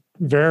COVID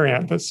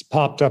variant that's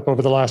popped up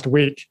over the last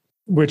week,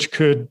 which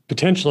could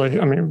potentially,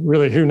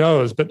 really, who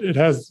knows, but it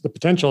has the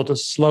potential to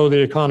slow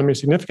the economy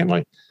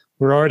significantly.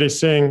 We're already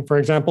seeing, for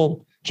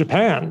example,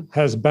 Japan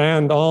has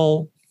banned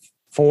all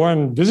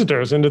foreign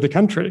visitors into the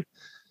country.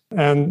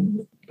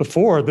 And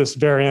before this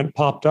variant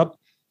popped up,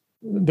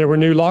 there were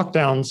new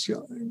lockdowns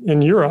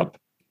in Europe,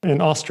 in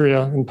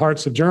Austria, and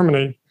parts of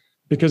Germany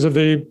because of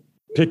the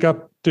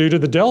pickup due to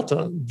the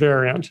Delta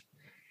variant.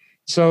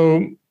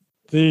 So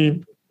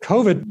the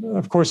COVID,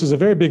 of course, is a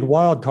very big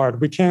wild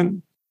card. We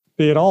can't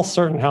be at all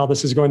certain how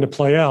this is going to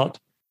play out,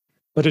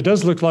 but it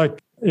does look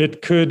like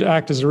it could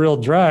act as a real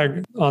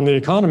drag on the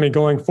economy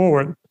going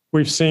forward.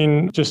 We've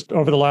seen just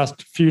over the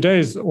last few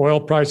days, oil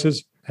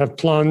prices have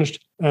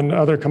plunged and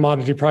other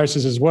commodity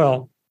prices as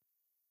well.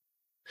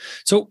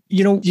 So,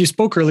 you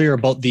spoke earlier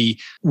about the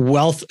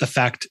wealth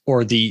effect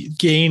or the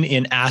gain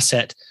in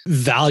asset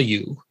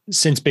value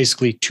since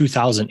basically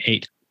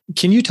 2008.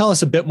 Can you tell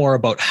us a bit more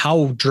about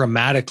how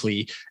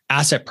dramatically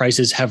asset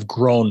prices have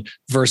grown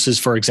versus,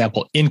 for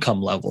example,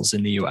 income levels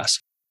in the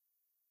US?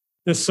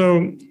 Yes,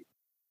 so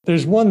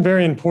there's one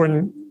very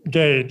important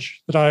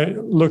gauge that I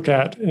look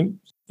at, and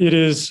it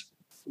is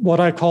what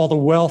I call the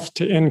wealth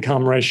to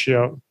income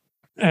ratio.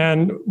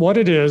 And what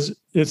it is,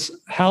 it's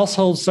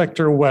household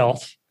sector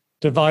wealth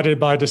divided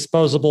by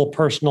disposable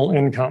personal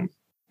income.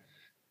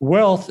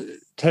 Wealth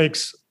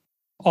takes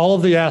all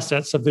of the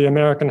assets of the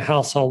American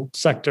household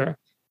sector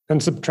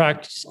and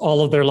subtracts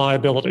all of their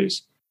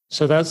liabilities.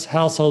 So that's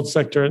household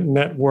sector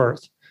net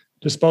worth.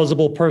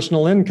 Disposable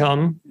personal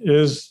income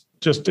is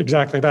just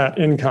exactly that,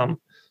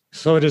 income.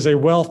 So it is a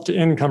wealth to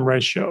income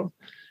ratio.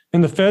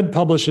 And the Fed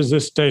publishes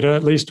this data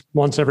at least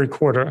once every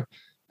quarter.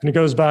 And it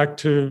goes back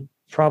to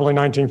probably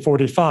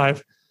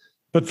 1945.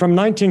 But from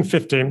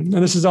 1950, and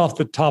this is off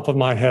the top of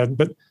my head,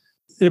 but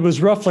it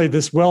was roughly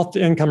this wealth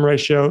to income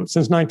ratio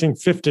since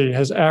 1950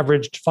 has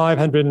averaged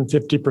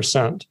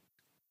 550%.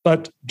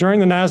 But during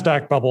the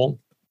NASDAQ bubble,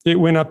 it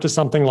went up to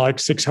something like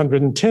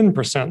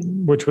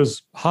 610%, which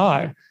was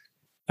high.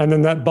 And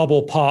then that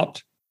bubble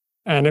popped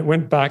and it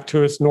went back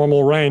to its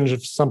normal range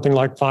of something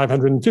like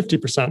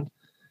 550%.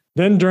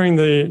 Then during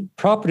the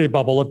property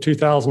bubble of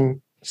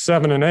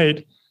 2007 and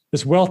 8,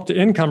 this wealth to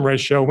income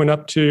ratio went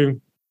up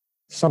to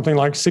something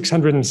like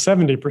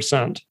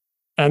 670%.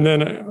 And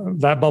then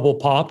that bubble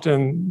popped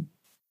and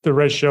the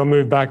ratio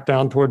moved back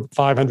down toward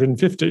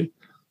 550.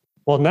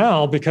 Well,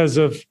 now, because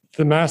of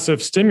the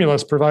massive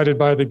stimulus provided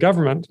by the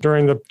government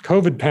during the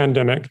COVID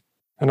pandemic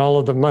and all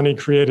of the money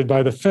created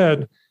by the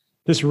Fed,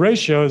 this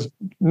ratio is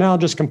now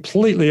just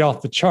completely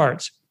off the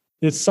charts.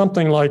 It's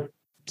something like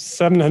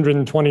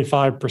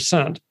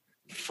 725%,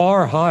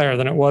 far higher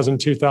than it was in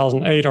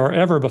 2008 or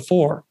ever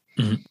before.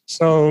 Mm-hmm.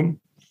 So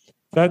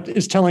that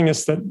is telling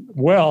us that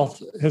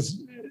wealth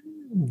is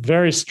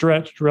very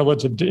stretched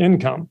relative to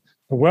income.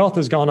 The wealth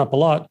has gone up a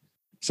lot.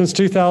 Since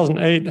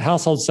 2008,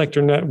 household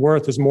sector net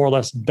worth has more or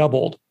less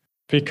doubled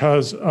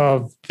because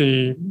of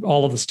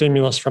all of the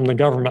stimulus from the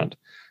government.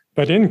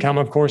 But income,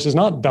 of course, is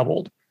not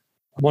doubled.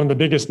 One of the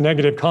biggest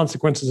negative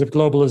consequences of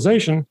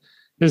globalization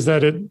is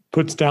that it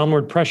puts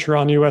downward pressure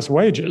on U.S.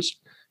 wages.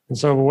 And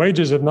so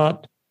wages have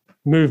not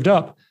moved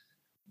up.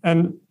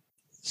 And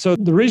so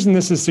the reason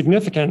this is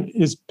significant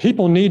is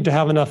people need to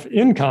have enough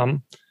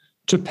income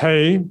to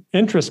pay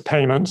interest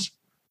payments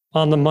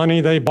on the money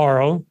they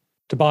borrow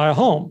to buy a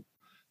home.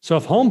 So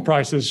if home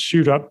prices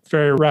shoot up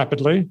very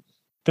rapidly,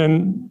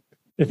 then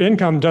if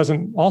income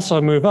doesn't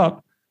also move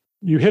up,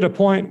 you hit a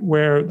point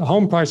where the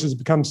home prices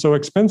become so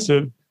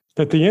expensive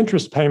that the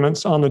interest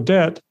payments on the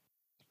debt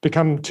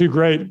become too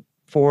great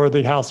for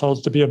the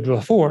households to be able to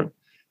afford.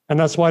 And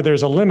that's why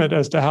there's a limit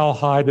as to how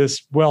high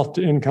this wealth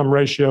to income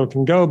ratio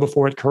can go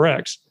before it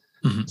corrects.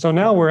 Mm-hmm. So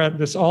now we're at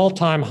this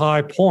all-time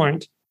high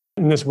point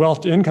in this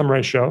wealth to income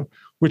ratio,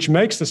 which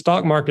makes the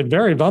stock market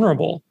very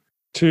vulnerable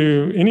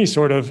to any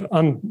sort of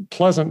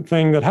unpleasant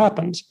thing that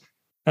happens.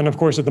 And of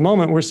course, at the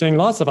moment, we're seeing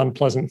lots of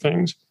unpleasant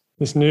things.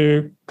 This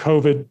new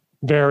COVID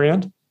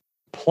variant,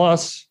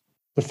 plus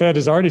the Fed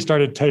has already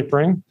started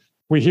tapering.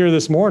 We hear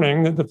this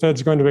morning that the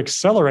Fed's going to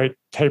accelerate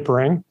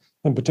tapering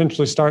and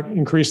potentially start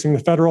increasing the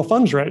federal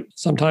funds rate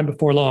sometime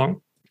before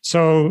long.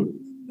 So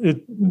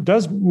it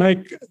does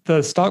make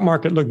the stock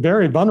market look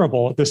very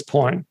vulnerable at this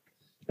point.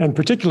 And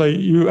particularly,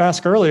 you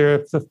asked earlier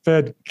if the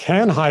Fed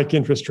can hike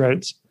interest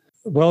rates.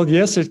 Well,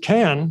 yes, it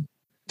can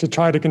to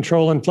try to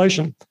control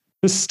inflation.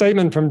 This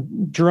statement from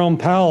Jerome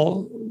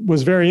Powell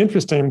was very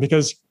interesting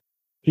because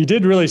he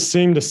did really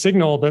seem to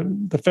signal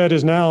that the Fed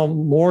is now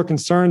more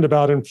concerned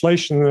about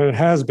inflation than it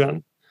has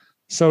been.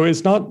 So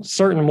it's not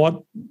certain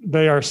what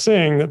they are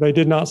seeing that they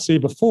did not see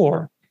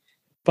before,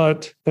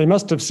 but they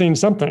must have seen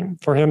something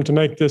for him to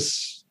make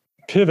this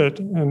pivot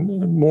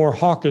and more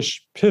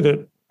hawkish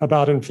pivot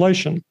about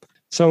inflation.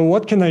 So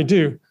what can they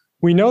do?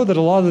 We know that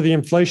a lot of the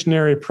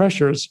inflationary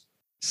pressures,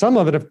 some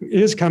of it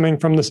is coming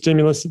from the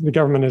stimulus that the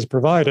government has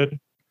provided,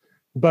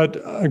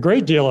 but a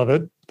great deal of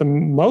it, the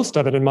most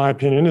of it, in my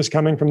opinion, is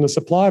coming from the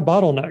supply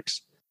bottlenecks.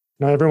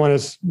 Now, everyone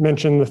has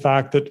mentioned the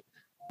fact that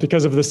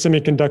because of the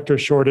semiconductor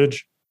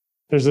shortage,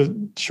 there's a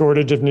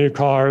shortage of new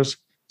cars.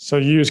 So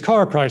used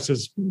car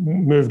prices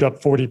moved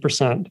up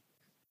 40%.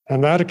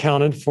 And that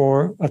accounted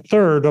for a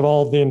third of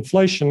all the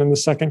inflation in the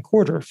second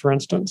quarter, for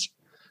instance.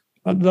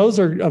 Those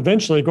are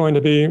eventually going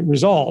to be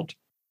resolved.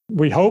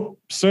 We hope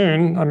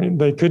soon. I mean,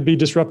 they could be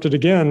disrupted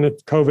again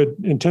if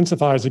COVID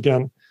intensifies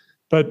again.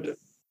 But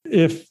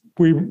if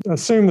we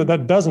assume that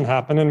that doesn't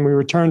happen and we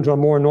return to a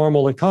more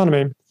normal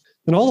economy,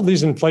 then all of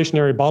these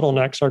inflationary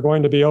bottlenecks are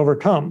going to be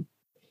overcome.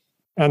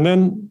 And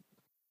then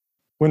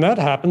When that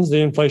happens,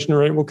 the inflation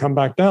rate will come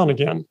back down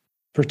again,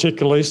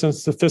 particularly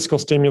since the fiscal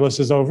stimulus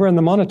is over and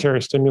the monetary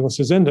stimulus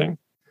is ending.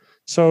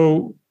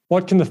 So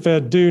what can the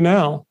Fed do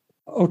now?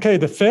 Okay,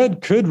 the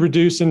Fed could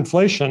reduce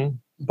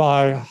inflation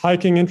by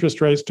hiking interest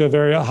rates to a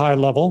very high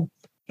level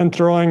and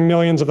throwing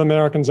millions of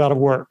Americans out of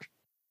work.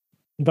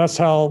 That's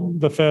how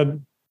the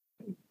Fed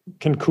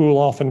can cool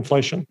off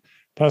inflation.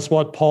 That's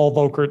what Paul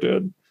Volcker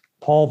did.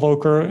 Paul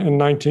Volcker in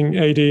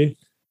 1980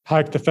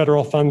 hiked the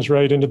federal funds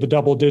rate into the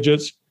double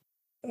digits.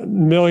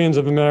 Millions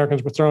of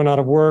Americans were thrown out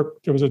of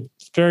work. There was a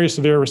very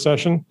severe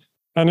recession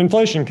and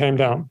inflation came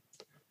down.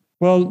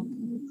 Well,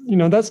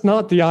 that's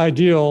not the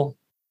ideal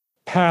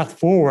path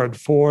forward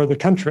for the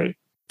country.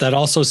 That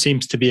also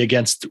seems to be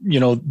against,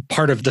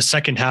 part of the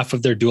second half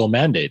of their dual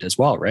mandate as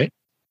well, right?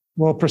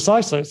 Well,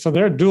 precisely. So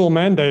their dual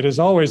mandate is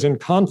always in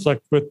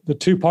conflict with the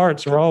two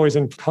parts are always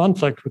in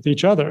conflict with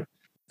each other.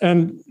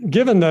 And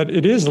given that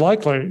it is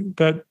likely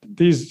that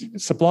these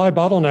supply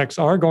bottlenecks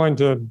are going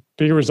to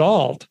be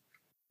resolved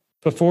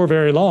before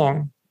very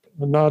long,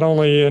 not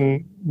only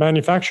in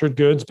manufactured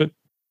goods, but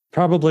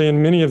probably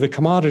in many of the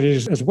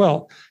commodities as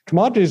well.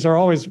 Commodities are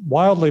always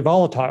wildly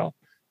volatile.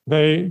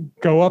 They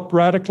go up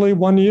radically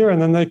one year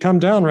and then they come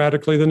down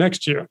radically the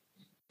next year.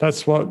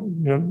 That's what,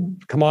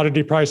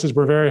 commodity prices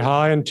were very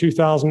high in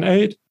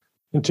 2008.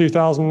 In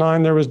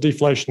 2009, there was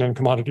deflation in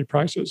commodity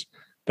prices.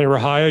 They were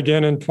high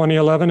again in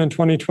 2011 and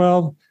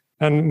 2012,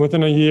 and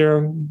within a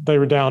year, they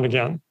were down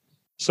again.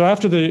 So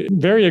after the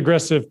very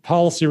aggressive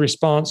policy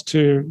response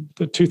to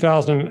the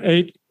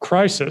 2008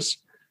 crisis,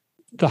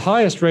 the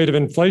highest rate of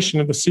inflation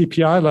at the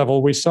CPI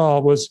level we saw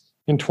was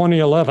in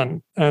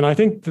 2011. And I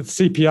think the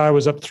CPI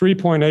was up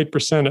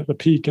 3.8% at the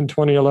peak in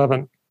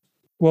 2011.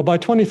 Well, by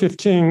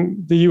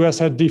 2015, the US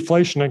had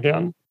deflation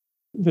again.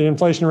 The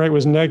inflation rate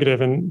was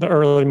negative in the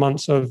early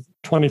months of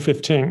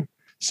 2015.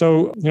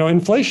 So,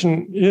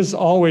 inflation is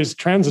always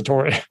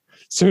transitory.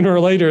 Sooner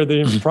or later,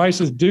 the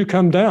prices do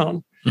come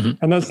down.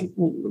 And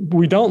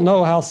we don't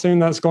know how soon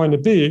that's going to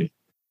be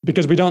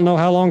because we don't know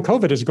how long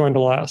COVID is going to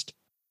last.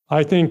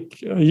 I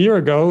think a year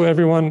ago,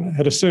 everyone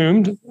had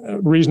assumed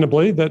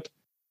reasonably that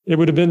it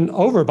would have been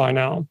over by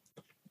now,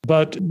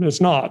 but it's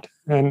not.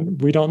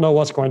 And we don't know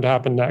what's going to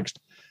happen next.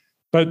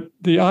 But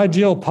the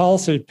ideal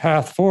policy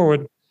path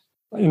forward,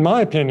 in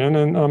my opinion,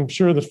 and I'm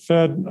sure the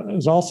Fed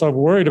is also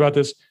worried about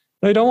this,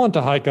 they don't want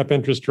to hike up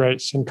interest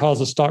rates and cause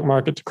the stock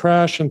market to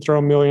crash and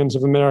throw millions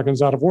of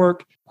Americans out of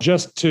work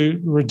just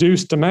to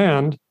reduce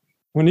demand,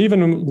 when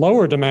even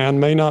lower demand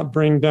may not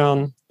bring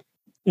down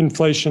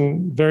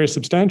inflation very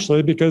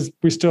substantially because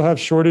we still have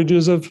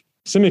shortages of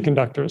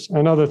semiconductors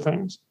and other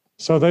things.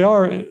 So they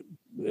are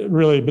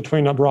really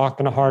between a rock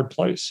and a hard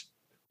place.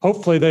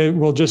 Hopefully they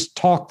will just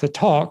talk the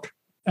talk,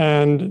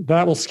 and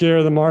that will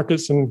scare the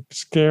markets and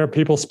scare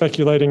people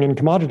speculating in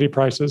commodity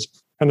prices,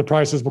 and the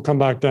prices will come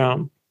back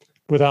down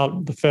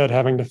without the Fed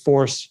having to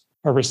force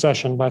a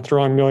recession by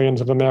throwing millions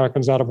of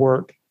Americans out of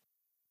work.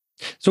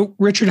 So,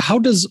 Richard, how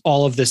does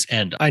all of this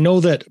end? I know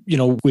that,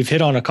 we've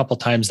hit on a couple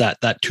of times that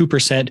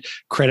 2%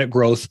 credit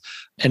growth.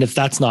 And if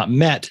that's not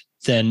met,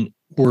 then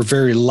we're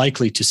very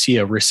likely to see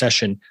a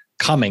recession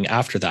coming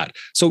after that.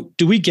 So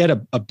do we get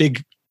a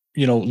big,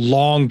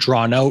 long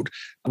drawn out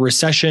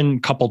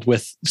recession coupled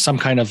with some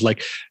kind of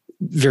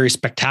very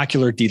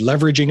spectacular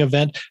deleveraging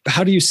event?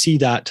 How do you see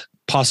that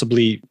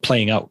possibly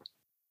playing out?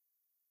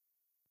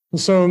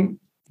 So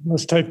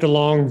let's take the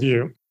long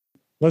view.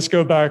 Let's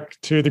go back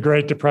to the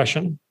Great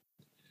Depression.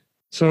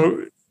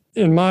 So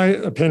in my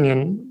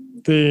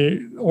opinion,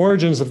 the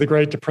origins of the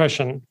Great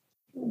Depression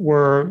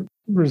were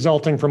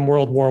resulting from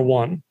World War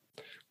I.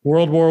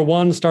 World War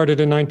I started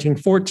in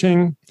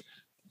 1914.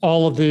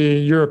 All of the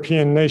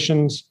European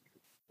nations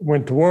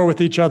went to war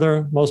with each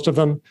other, most of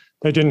them.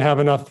 They didn't have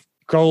enough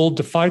gold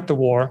to fight the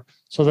war,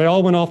 so they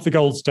all went off the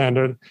gold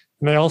standard,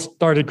 and they all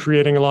started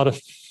creating a lot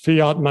of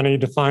fiat money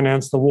to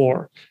finance the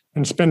war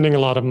and spending a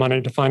lot of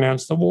money to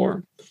finance the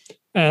war.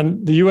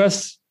 And the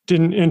US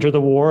didn't enter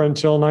the war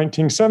until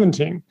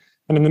 1917.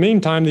 And in the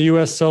meantime, the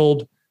US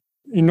sold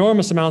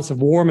enormous amounts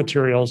of war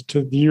materials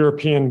to the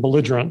European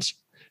belligerents.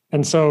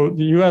 And so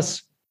the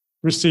US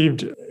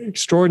received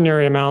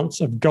extraordinary amounts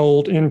of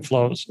gold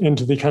inflows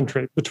into the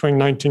country between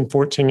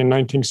 1914 and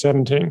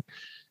 1917.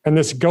 And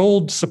this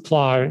gold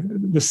supply,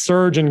 the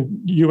surge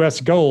in US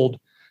gold,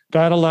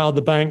 that allowed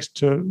the banks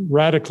to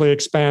radically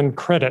expand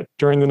credit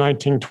during the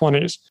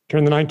 1920s.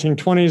 During the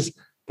 1920s,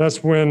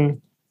 that's when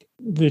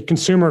the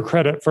consumer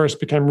credit first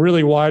became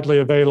really widely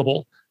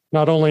available,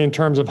 not only in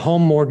terms of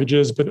home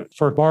mortgages, but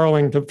for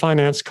borrowing to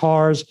finance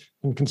cars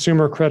and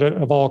consumer credit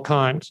of all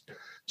kinds.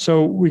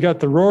 So we got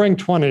the roaring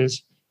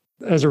 20s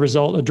as a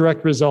result, a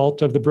direct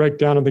result of the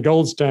breakdown of the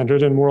gold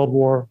standard in World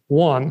War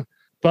I.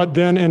 But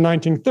then in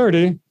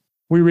 1930,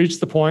 we reached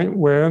the point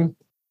where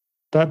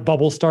that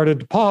bubble started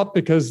to pop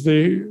because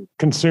the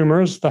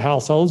consumers, the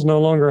households, no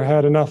longer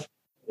had enough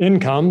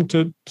income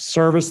to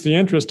service the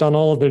interest on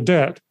all of their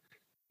debt.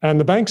 And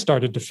the banks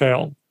started to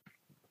fail.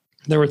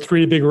 There were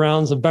 3 big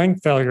rounds of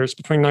bank failures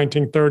between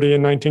 1930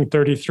 and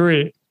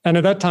 1933. And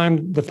at that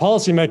time, the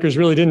policymakers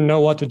really didn't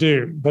know what to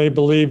do. They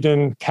believed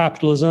in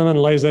capitalism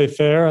and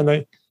laissez-faire, and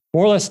they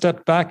more or less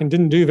stepped back and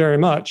didn't do very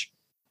much.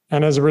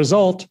 And as a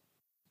result,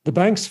 the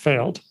banks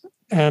failed.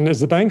 And as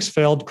the banks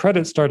failed,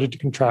 credit started to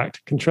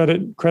contract.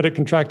 Credit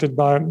contracted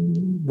by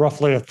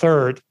roughly a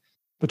third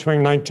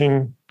between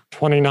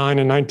 1929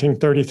 and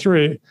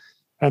 1933.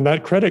 And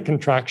that credit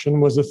contraction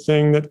was the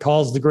thing that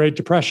caused the Great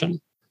Depression.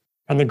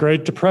 And the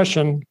Great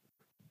Depression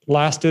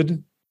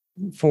lasted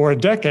for a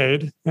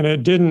decade, and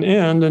it didn't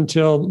end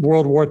until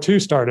World War II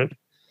started.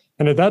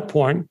 And at that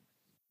point,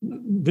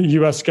 the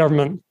US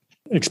government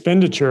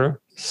expenditure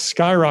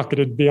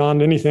skyrocketed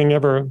beyond anything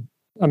ever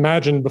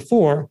imagined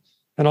before.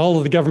 And all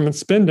of the government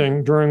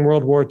spending during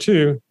World War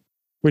II,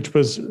 which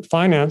was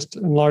financed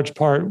in large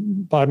part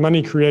by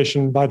money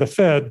creation by the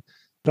Fed,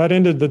 that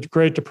ended the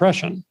Great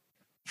Depression.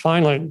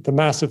 Finally, the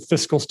massive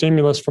fiscal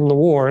stimulus from the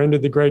war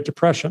ended the Great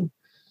Depression.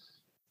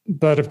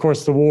 But of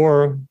course, the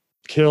war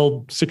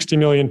killed 60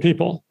 million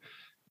people.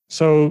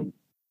 So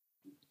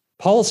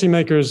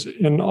policymakers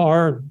in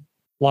our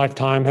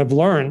lifetime have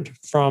learned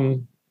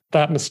from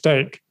that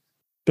mistake.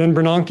 Ben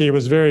Bernanke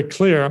was very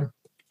clear.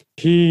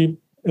 He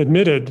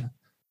admitted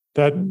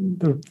that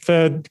the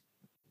Fed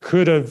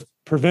could have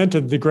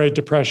prevented the Great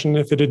Depression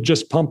if it had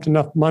just pumped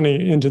enough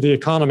money into the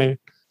economy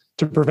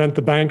to prevent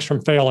the banks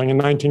from failing in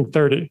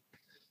 1930.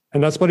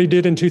 And that's what he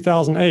did in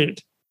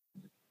 2008.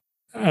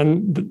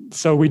 And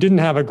so we didn't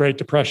have a Great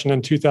Depression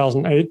in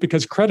 2008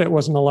 because credit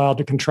wasn't allowed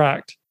to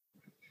contract.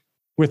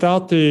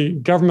 Without the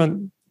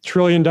government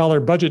trillion-dollar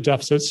budget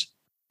deficits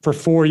for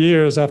 4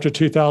 years after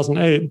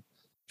 2008,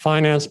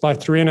 financed by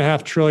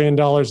 $3.5 trillion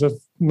of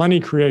money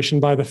creation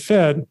by the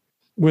Fed,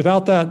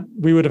 without that,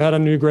 we would have had a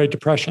new Great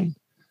Depression.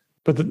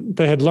 But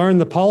they had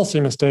learned the policy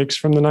mistakes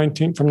from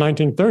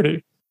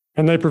 1930,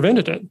 and they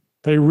prevented it.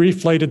 They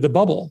reflated the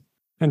bubble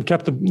and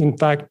kept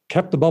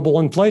the bubble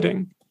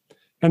inflating.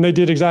 And they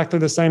did exactly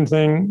the same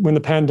thing when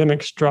the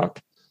pandemic struck.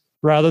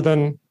 Rather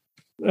than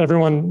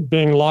everyone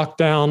being locked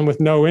down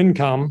with no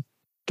income,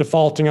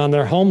 defaulting on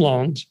their home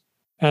loans,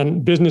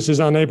 and businesses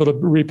unable to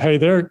repay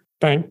their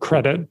bank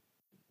credit,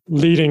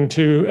 leading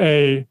to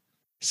a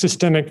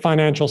systemic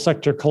financial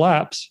sector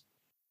collapse.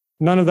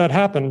 None of that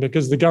happened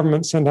because the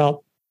government sent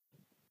out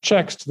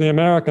checks to the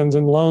Americans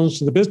and loans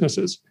to the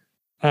businesses.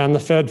 And the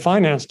Fed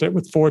financed it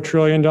with $4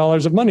 trillion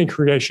of money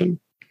creation.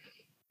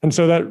 And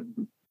so that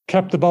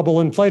kept the bubble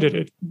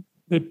inflated.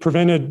 It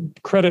prevented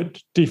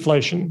credit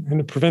deflation, and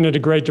it prevented a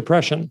Great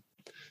Depression.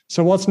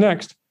 So what's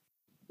next?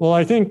 Well,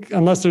 I think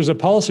unless there's a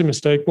policy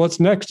mistake, what's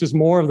next is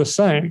more of the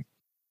same.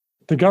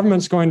 The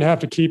government's going to have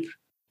to keep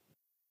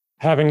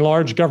having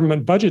large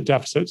government budget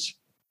deficits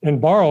and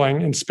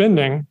borrowing and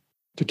spending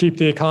to keep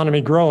the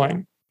economy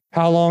growing.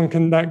 How long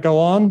can that go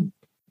on?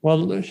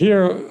 Well,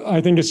 here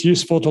I think it's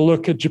useful to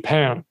look at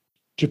Japan.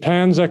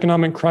 Japan's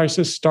economic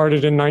crisis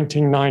started in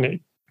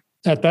 1990.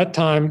 At that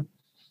time,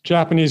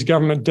 Japanese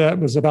government debt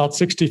was about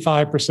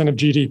 65% of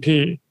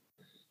GDP.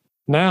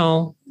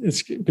 Now,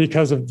 it's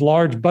because of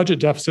large budget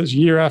deficits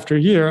year after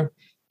year,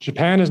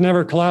 Japan has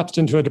never collapsed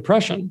into a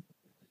depression.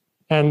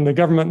 And the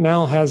government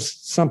now has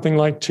something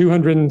like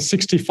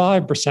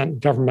 265%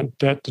 government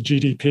debt to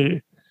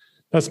GDP.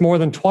 That's more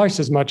than twice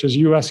as much as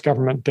US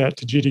government debt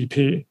to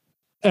GDP.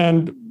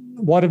 And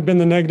what have been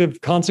the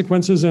negative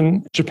consequences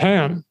in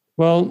Japan?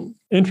 Well,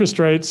 interest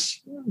rates,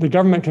 the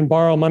government can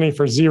borrow money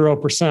for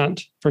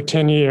 0% for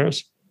 10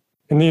 years.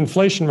 And the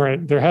inflation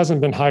rate, there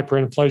hasn't been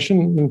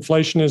hyperinflation.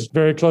 Inflation is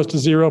very close to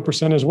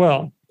 0% as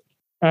well.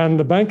 And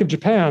the Bank of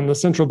Japan, the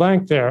central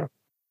bank there,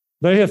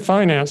 they have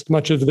financed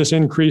much of this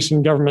increase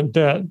in government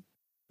debt.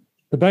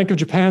 The Bank of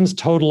Japan's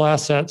total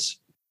assets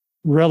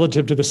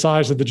relative to the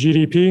size of the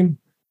GDP,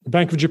 the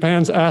Bank of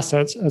Japan's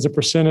assets as a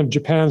percent of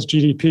Japan's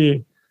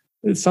GDP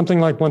is something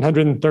like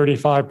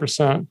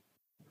 135%.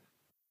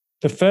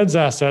 The Fed's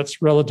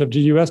assets relative to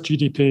US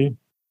GDP,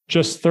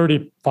 just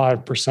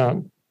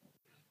 35%.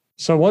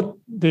 So what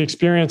the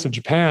experience of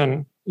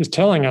Japan is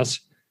telling us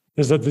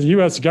is that the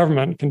US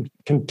government can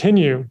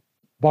continue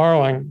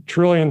borrowing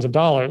trillions of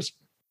dollars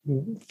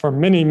for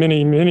many,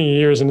 many, many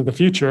years into the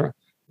future,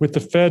 with the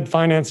Fed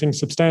financing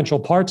substantial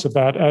parts of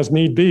that as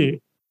need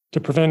be to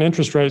prevent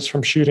interest rates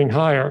from shooting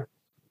higher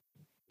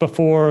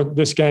before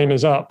this game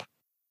is up.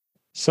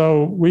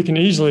 So we can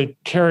easily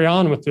carry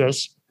on with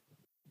this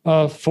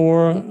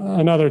for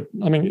another,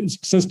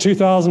 since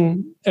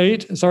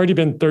 2008, it's already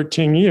been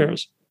 13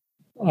 years.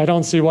 I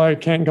don't see why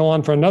it can't go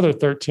on for another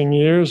 13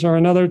 years or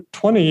another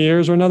 20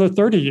 years or another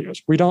 30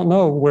 years. We don't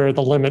know where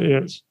the limit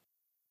is.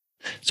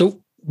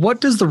 So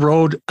what does the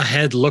road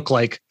ahead look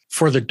like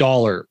for the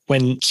dollar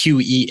when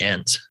QE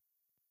ends?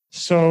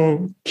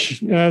 So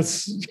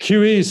as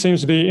QE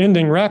seems to be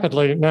ending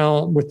rapidly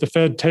now with the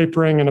Fed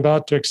tapering and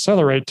about to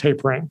accelerate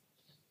tapering.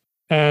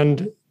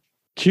 And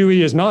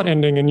QE is not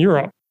ending in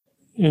Europe.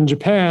 In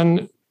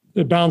Japan,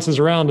 it bounces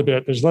around a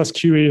bit. There's less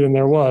QE than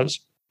there was.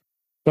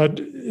 But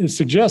it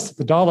suggests that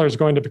the dollar is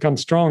going to become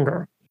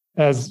stronger,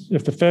 as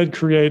if the Fed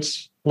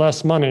creates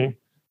less money,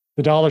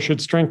 the dollar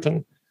should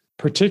strengthen,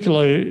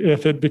 particularly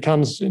if it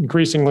becomes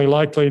increasingly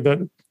likely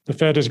that the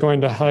Fed is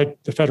going to hike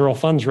the federal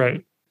funds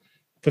rate.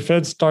 The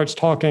Fed starts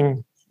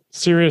talking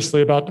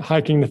seriously about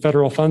hiking the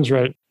federal funds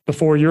rate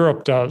before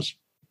Europe does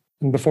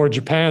and before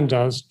Japan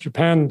does.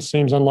 Japan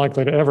seems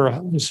unlikely to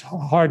ever. It's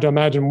hard to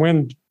imagine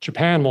when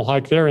Japan will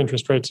hike their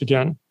interest rates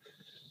again.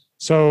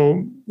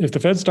 So if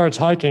the Fed starts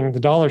hiking, the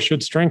dollar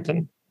should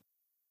strengthen.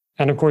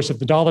 And of course, if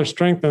the dollar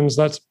strengthens,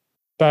 that's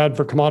bad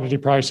for commodity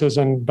prices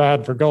and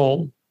bad for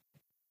gold.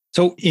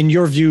 So in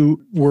your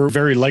view, we're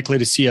very likely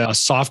to see a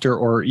softer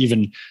or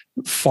even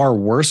far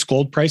worse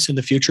gold price in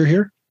the future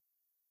here?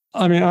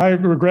 I mean, I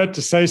regret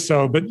to say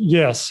so, but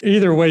yes,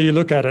 either way you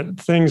look at it,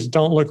 things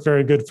don't look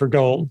very good for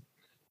gold.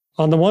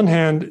 On the one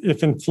hand,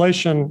 if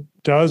inflation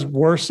does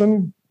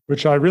worsen,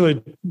 which I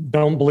really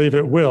don't believe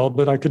it will,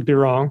 but I could be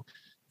wrong,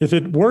 if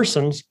it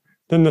worsens,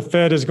 then the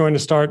Fed is going to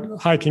start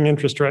hiking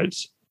interest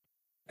rates.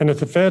 And if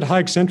the Fed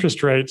hikes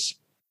interest rates,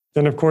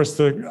 then of course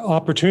the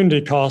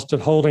opportunity cost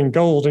of holding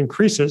gold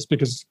increases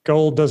because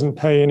gold doesn't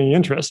pay any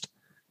interest.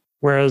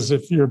 Whereas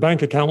if your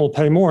bank account will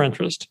pay more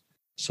interest.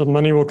 So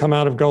money will come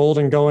out of gold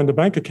and go into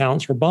bank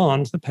accounts or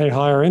bonds that pay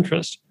higher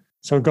interest.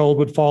 So gold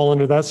would fall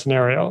into that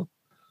scenario.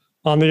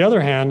 On the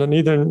other hand, an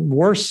even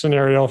worse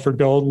scenario for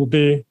gold will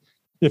be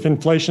if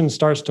inflation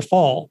starts to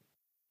fall,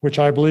 which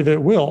I believe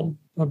it will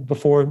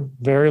before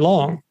very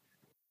long.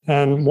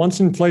 And once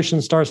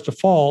inflation starts to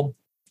fall,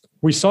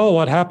 we saw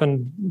what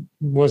happened,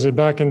 was it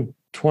back in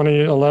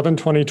 2011,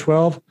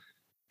 2012?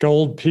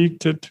 Gold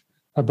peaked at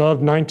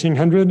above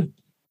 1900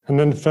 and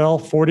then fell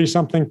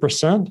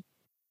 40-something%.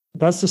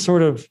 That's the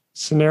sort of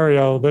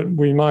scenario that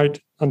we might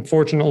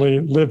unfortunately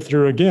live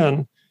through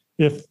again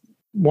if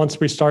once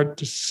we start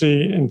to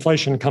see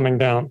inflation coming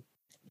down.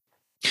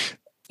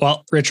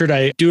 Well, Richard,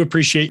 I do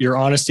appreciate your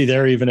honesty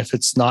there, even if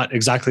it's not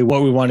exactly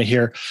what we want to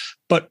hear.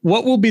 But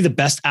what will be the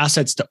best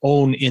assets to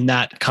own in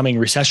that coming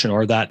recession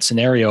or that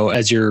scenario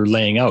as you're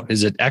laying out?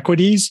 Is it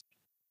equities?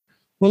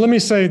 Well, let me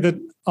say that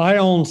I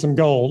own some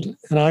gold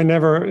and I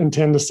never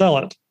intend to sell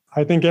it.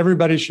 I think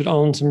everybody should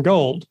own some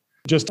gold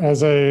just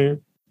as a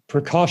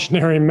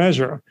precautionary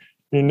measure.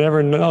 You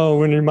never know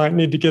when you might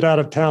need to get out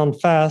of town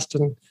fast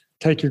and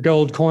take your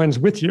gold coins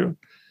with you.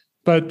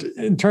 But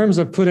in terms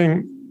of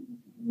putting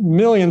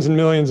millions and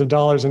millions of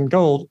dollars in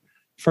gold,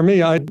 for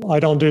me, I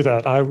don't do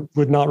that. I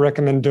would not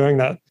recommend doing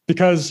that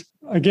because,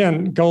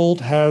 again,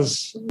 gold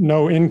has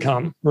no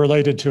income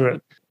related to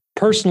it.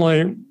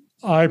 Personally,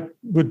 I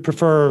would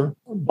prefer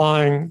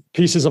buying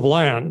pieces of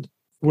land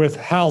with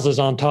houses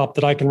on top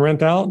that I can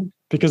rent out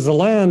because the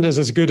land is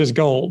as good as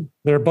gold.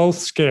 They're both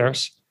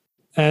scarce.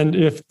 And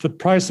if the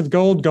price of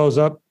gold goes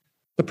up,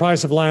 the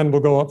price of land will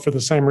go up for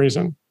the same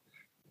reason.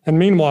 And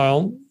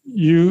meanwhile,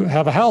 you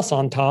have a house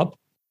on top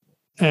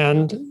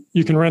and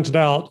you can rent it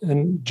out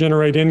and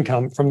generate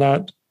income from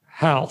that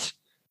house.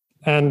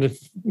 And if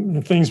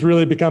things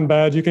really become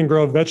bad, you can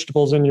grow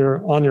vegetables on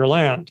your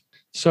land.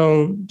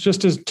 So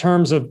just in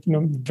terms of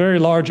very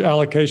large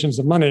allocations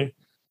of money,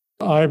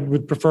 I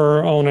would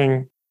prefer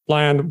owning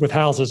land with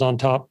houses on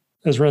top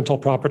as rental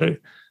property.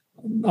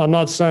 I'm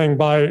not saying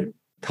buy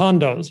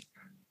condos.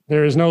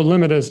 There is no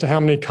limit as to how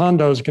many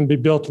condos can be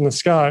built in the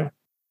sky,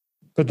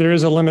 but there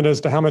is a limit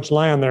as to how much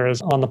land there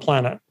is on the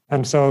planet.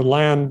 And so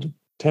land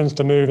tends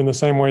to move in the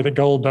same way that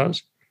gold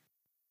does.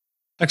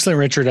 Excellent,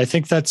 Richard. I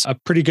think that's a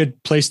pretty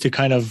good place to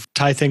kind of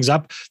tie things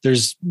up.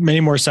 There's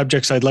many more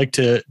subjects I'd like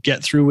to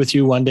get through with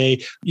you one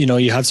day.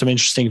 You have some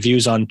interesting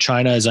views on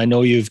China, as I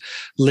know you've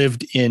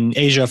lived in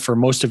Asia for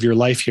most of your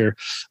life here.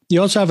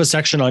 You also have a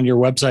section on your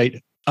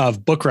website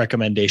of book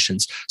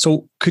recommendations.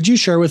 So could you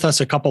share with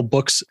us a couple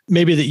books,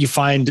 maybe that you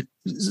find,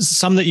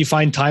 some that you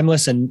find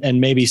timeless and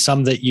maybe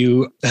some that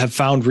you have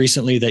found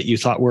recently that you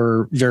thought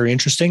were very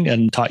interesting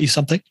and taught you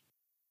something?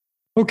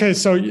 Okay,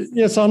 so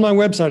yes, on my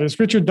website, it's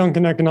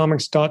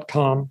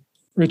richardduncaneconomics.com,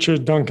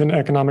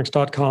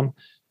 richardduncaneconomics.com.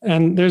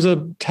 And there's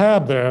a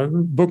tab there,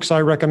 books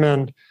I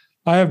recommend.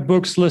 I have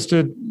books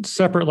listed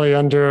separately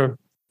under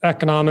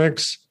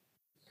economics,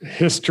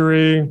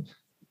 history,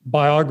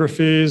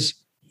 biographies,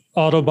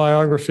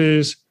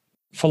 autobiographies,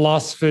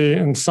 philosophy,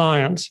 and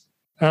science.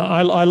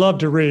 I love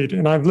to read,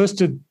 and I've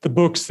listed the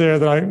books there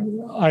that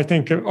I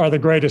think are the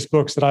greatest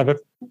books that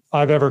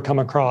I've ever come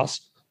across,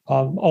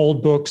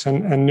 old books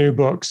and new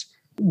books.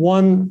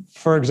 One,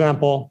 for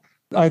example,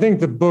 I think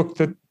the book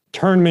that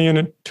turned me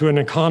into an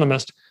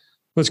economist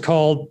was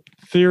called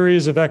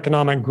Theories of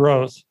Economic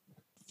Growth,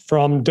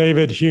 From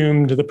David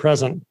Hume to the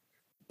Present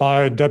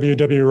by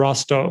W.W.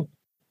 Rostow.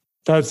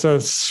 That's a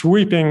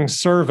sweeping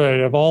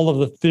survey of all of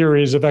the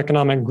theories of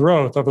economic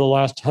growth over the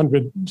last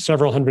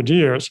several hundred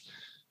years.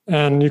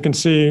 And you can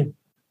see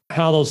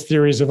how those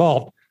theories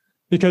evolved.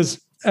 Because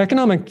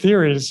economic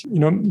theories,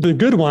 the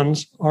good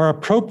ones are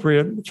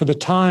appropriate for the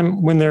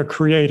time when they're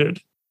created.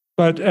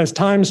 But as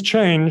times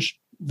change,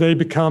 they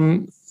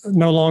become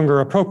no longer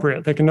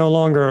appropriate. They can no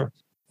longer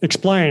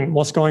explain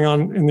what's going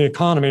on in the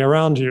economy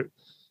around you.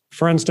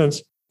 For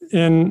instance,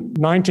 in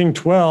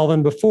 1912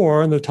 and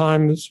before, in the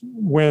times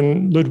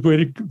when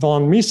Ludwig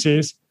von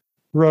Mises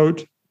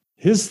wrote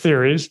his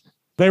theories,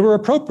 they were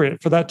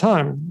appropriate for that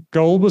time.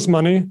 Gold was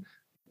money.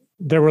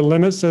 There were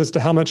limits as to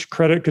how much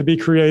credit could be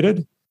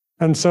created.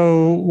 And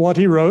so what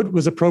he wrote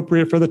was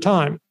appropriate for the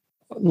time.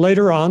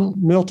 Later on,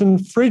 Milton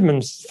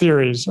Friedman's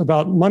theories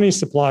about money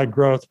supply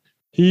growth.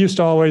 He used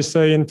to always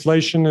say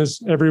inflation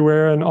is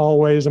everywhere and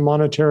always a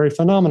monetary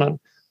phenomenon.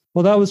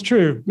 Well, that was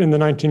true in the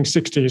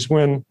 1960s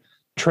when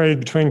trade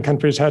between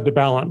countries had to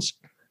balance.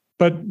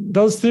 But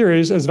those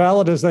theories, as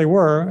valid as they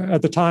were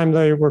at the time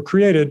they were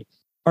created,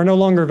 are no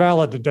longer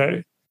valid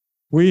today.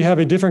 We have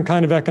a different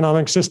kind of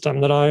economic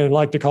system that I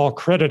like to call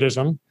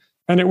creditism,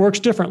 and it works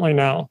differently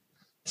now.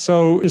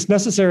 So it's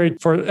necessary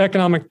for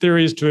economic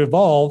theories to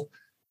evolve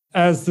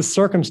as the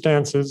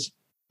circumstances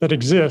that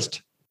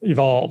exist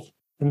evolve.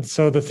 And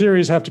so the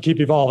theories have to keep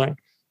evolving.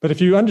 But if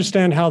you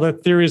understand how the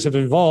theories have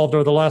evolved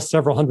over the last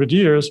several hundred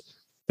years,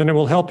 then it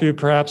will help you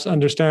perhaps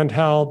understand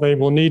how they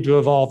will need to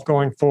evolve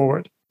going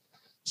forward.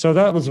 So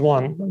that was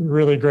one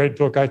really great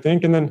book, I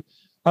think. And then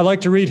I like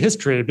to read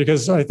history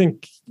because I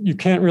think you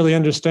can't really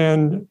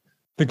understand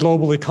the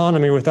global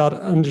economy without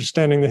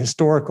understanding the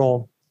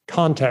historical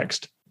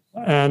context.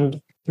 And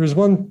there's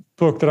one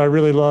book that I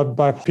really loved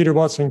by Peter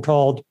Watson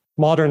called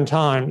Modern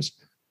Times,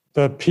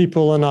 The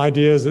People and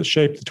Ideas That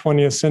Shaped the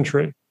 20th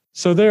Century.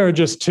 So there are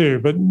just two,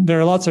 but there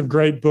are lots of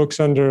great books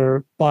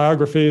under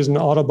biographies and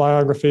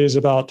autobiographies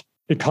about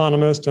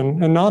economists and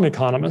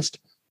non-economists.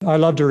 I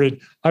love to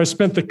read. I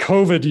spent the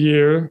COVID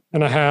year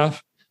and a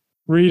half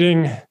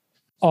reading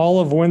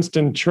all of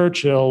Winston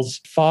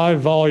Churchill's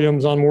 5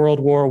 volumes on World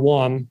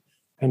War I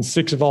and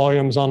 6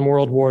 volumes on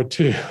World War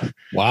II.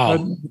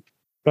 Wow.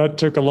 That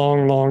took a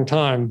long, long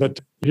time, but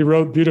he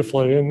wrote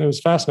beautifully and it was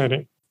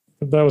fascinating.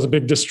 That was a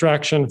big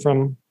distraction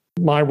from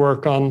my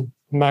work on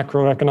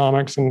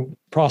macroeconomics and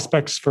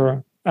prospects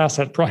for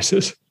asset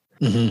prices.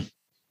 Mm-hmm.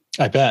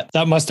 I bet.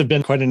 That must have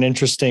been quite an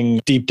interesting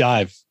deep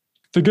dive.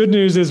 The good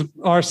news is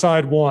our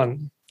side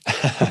won.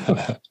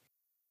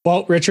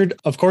 Well, Richard,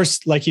 of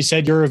course, like you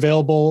said, you're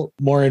available.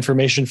 More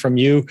information from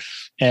you.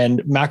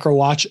 And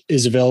MacroWatch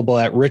is available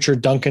at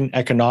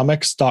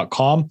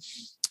richardduncaneconomics.com.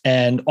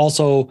 And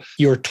also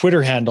your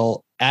Twitter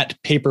handle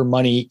at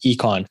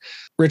papermoneyecon.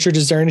 Richard,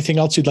 is there anything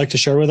else you'd like to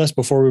share with us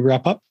before we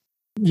wrap up?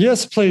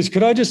 Yes, please.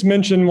 Could I just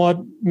mention what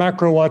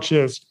MacroWatch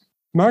is?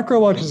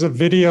 MacroWatch is a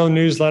video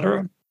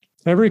newsletter.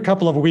 Every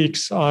couple of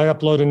weeks, I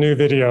upload a new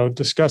video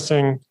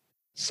discussing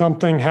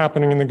something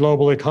happening in the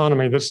global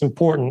economy that's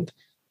important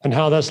and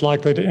how that's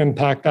likely to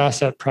impact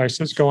asset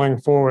prices going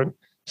forward,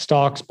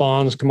 stocks,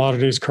 bonds,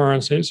 commodities,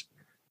 currencies.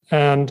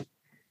 And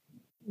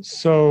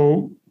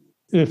so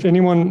if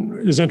anyone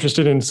is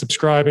interested in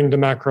subscribing to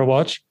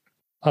MacroWatch,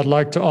 I'd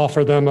like to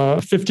offer them a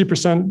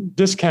 50%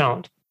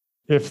 discount.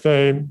 If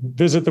they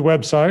visit the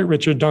website,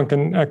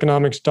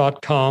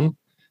 richardduncaneconomics.com,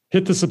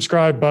 hit the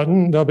subscribe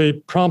button, they'll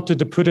be prompted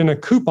to put in a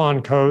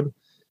coupon code.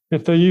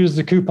 If they use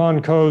the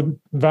coupon code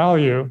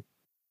value,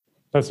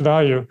 that's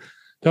value,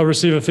 they'll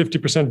receive a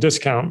 50%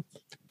 discount.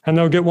 And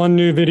they'll get one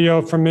new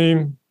video from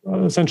me,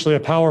 essentially a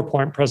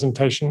PowerPoint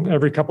presentation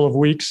every couple of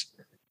weeks.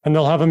 And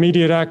they'll have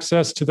immediate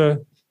access to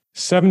the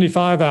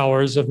 75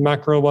 hours of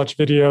MacroWatch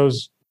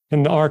videos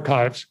in the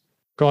archives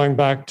going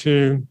back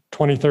to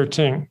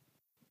 2013.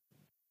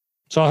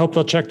 So I hope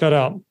they'll check that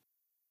out.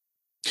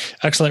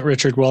 Excellent,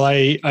 Richard. Well,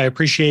 I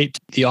appreciate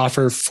the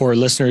offer for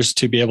listeners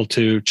to be able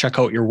to check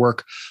out your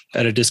work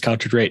at a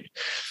discounted rate.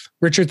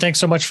 Richard, thanks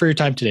so much for your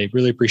time today.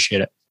 Really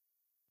appreciate it.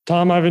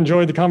 Tom, I've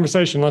enjoyed the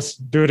conversation. Let's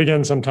do it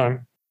again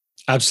sometime.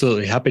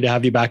 Absolutely. Happy to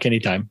have you back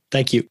anytime.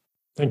 Thank you.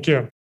 Thank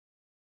you.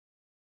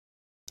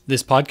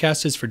 This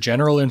podcast is for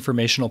general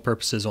informational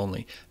purposes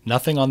only.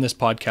 Nothing on this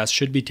podcast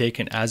should be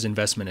taken as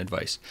investment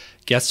advice.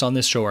 Guests on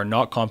this show are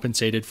not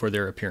compensated for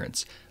their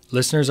appearance.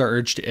 Listeners are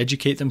urged to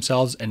educate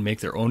themselves and make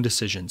their own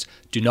decisions.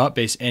 Do not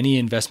base any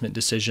investment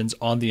decisions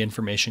on the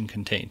information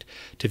contained.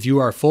 To view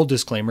our full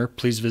disclaimer,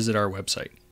 please visit our website.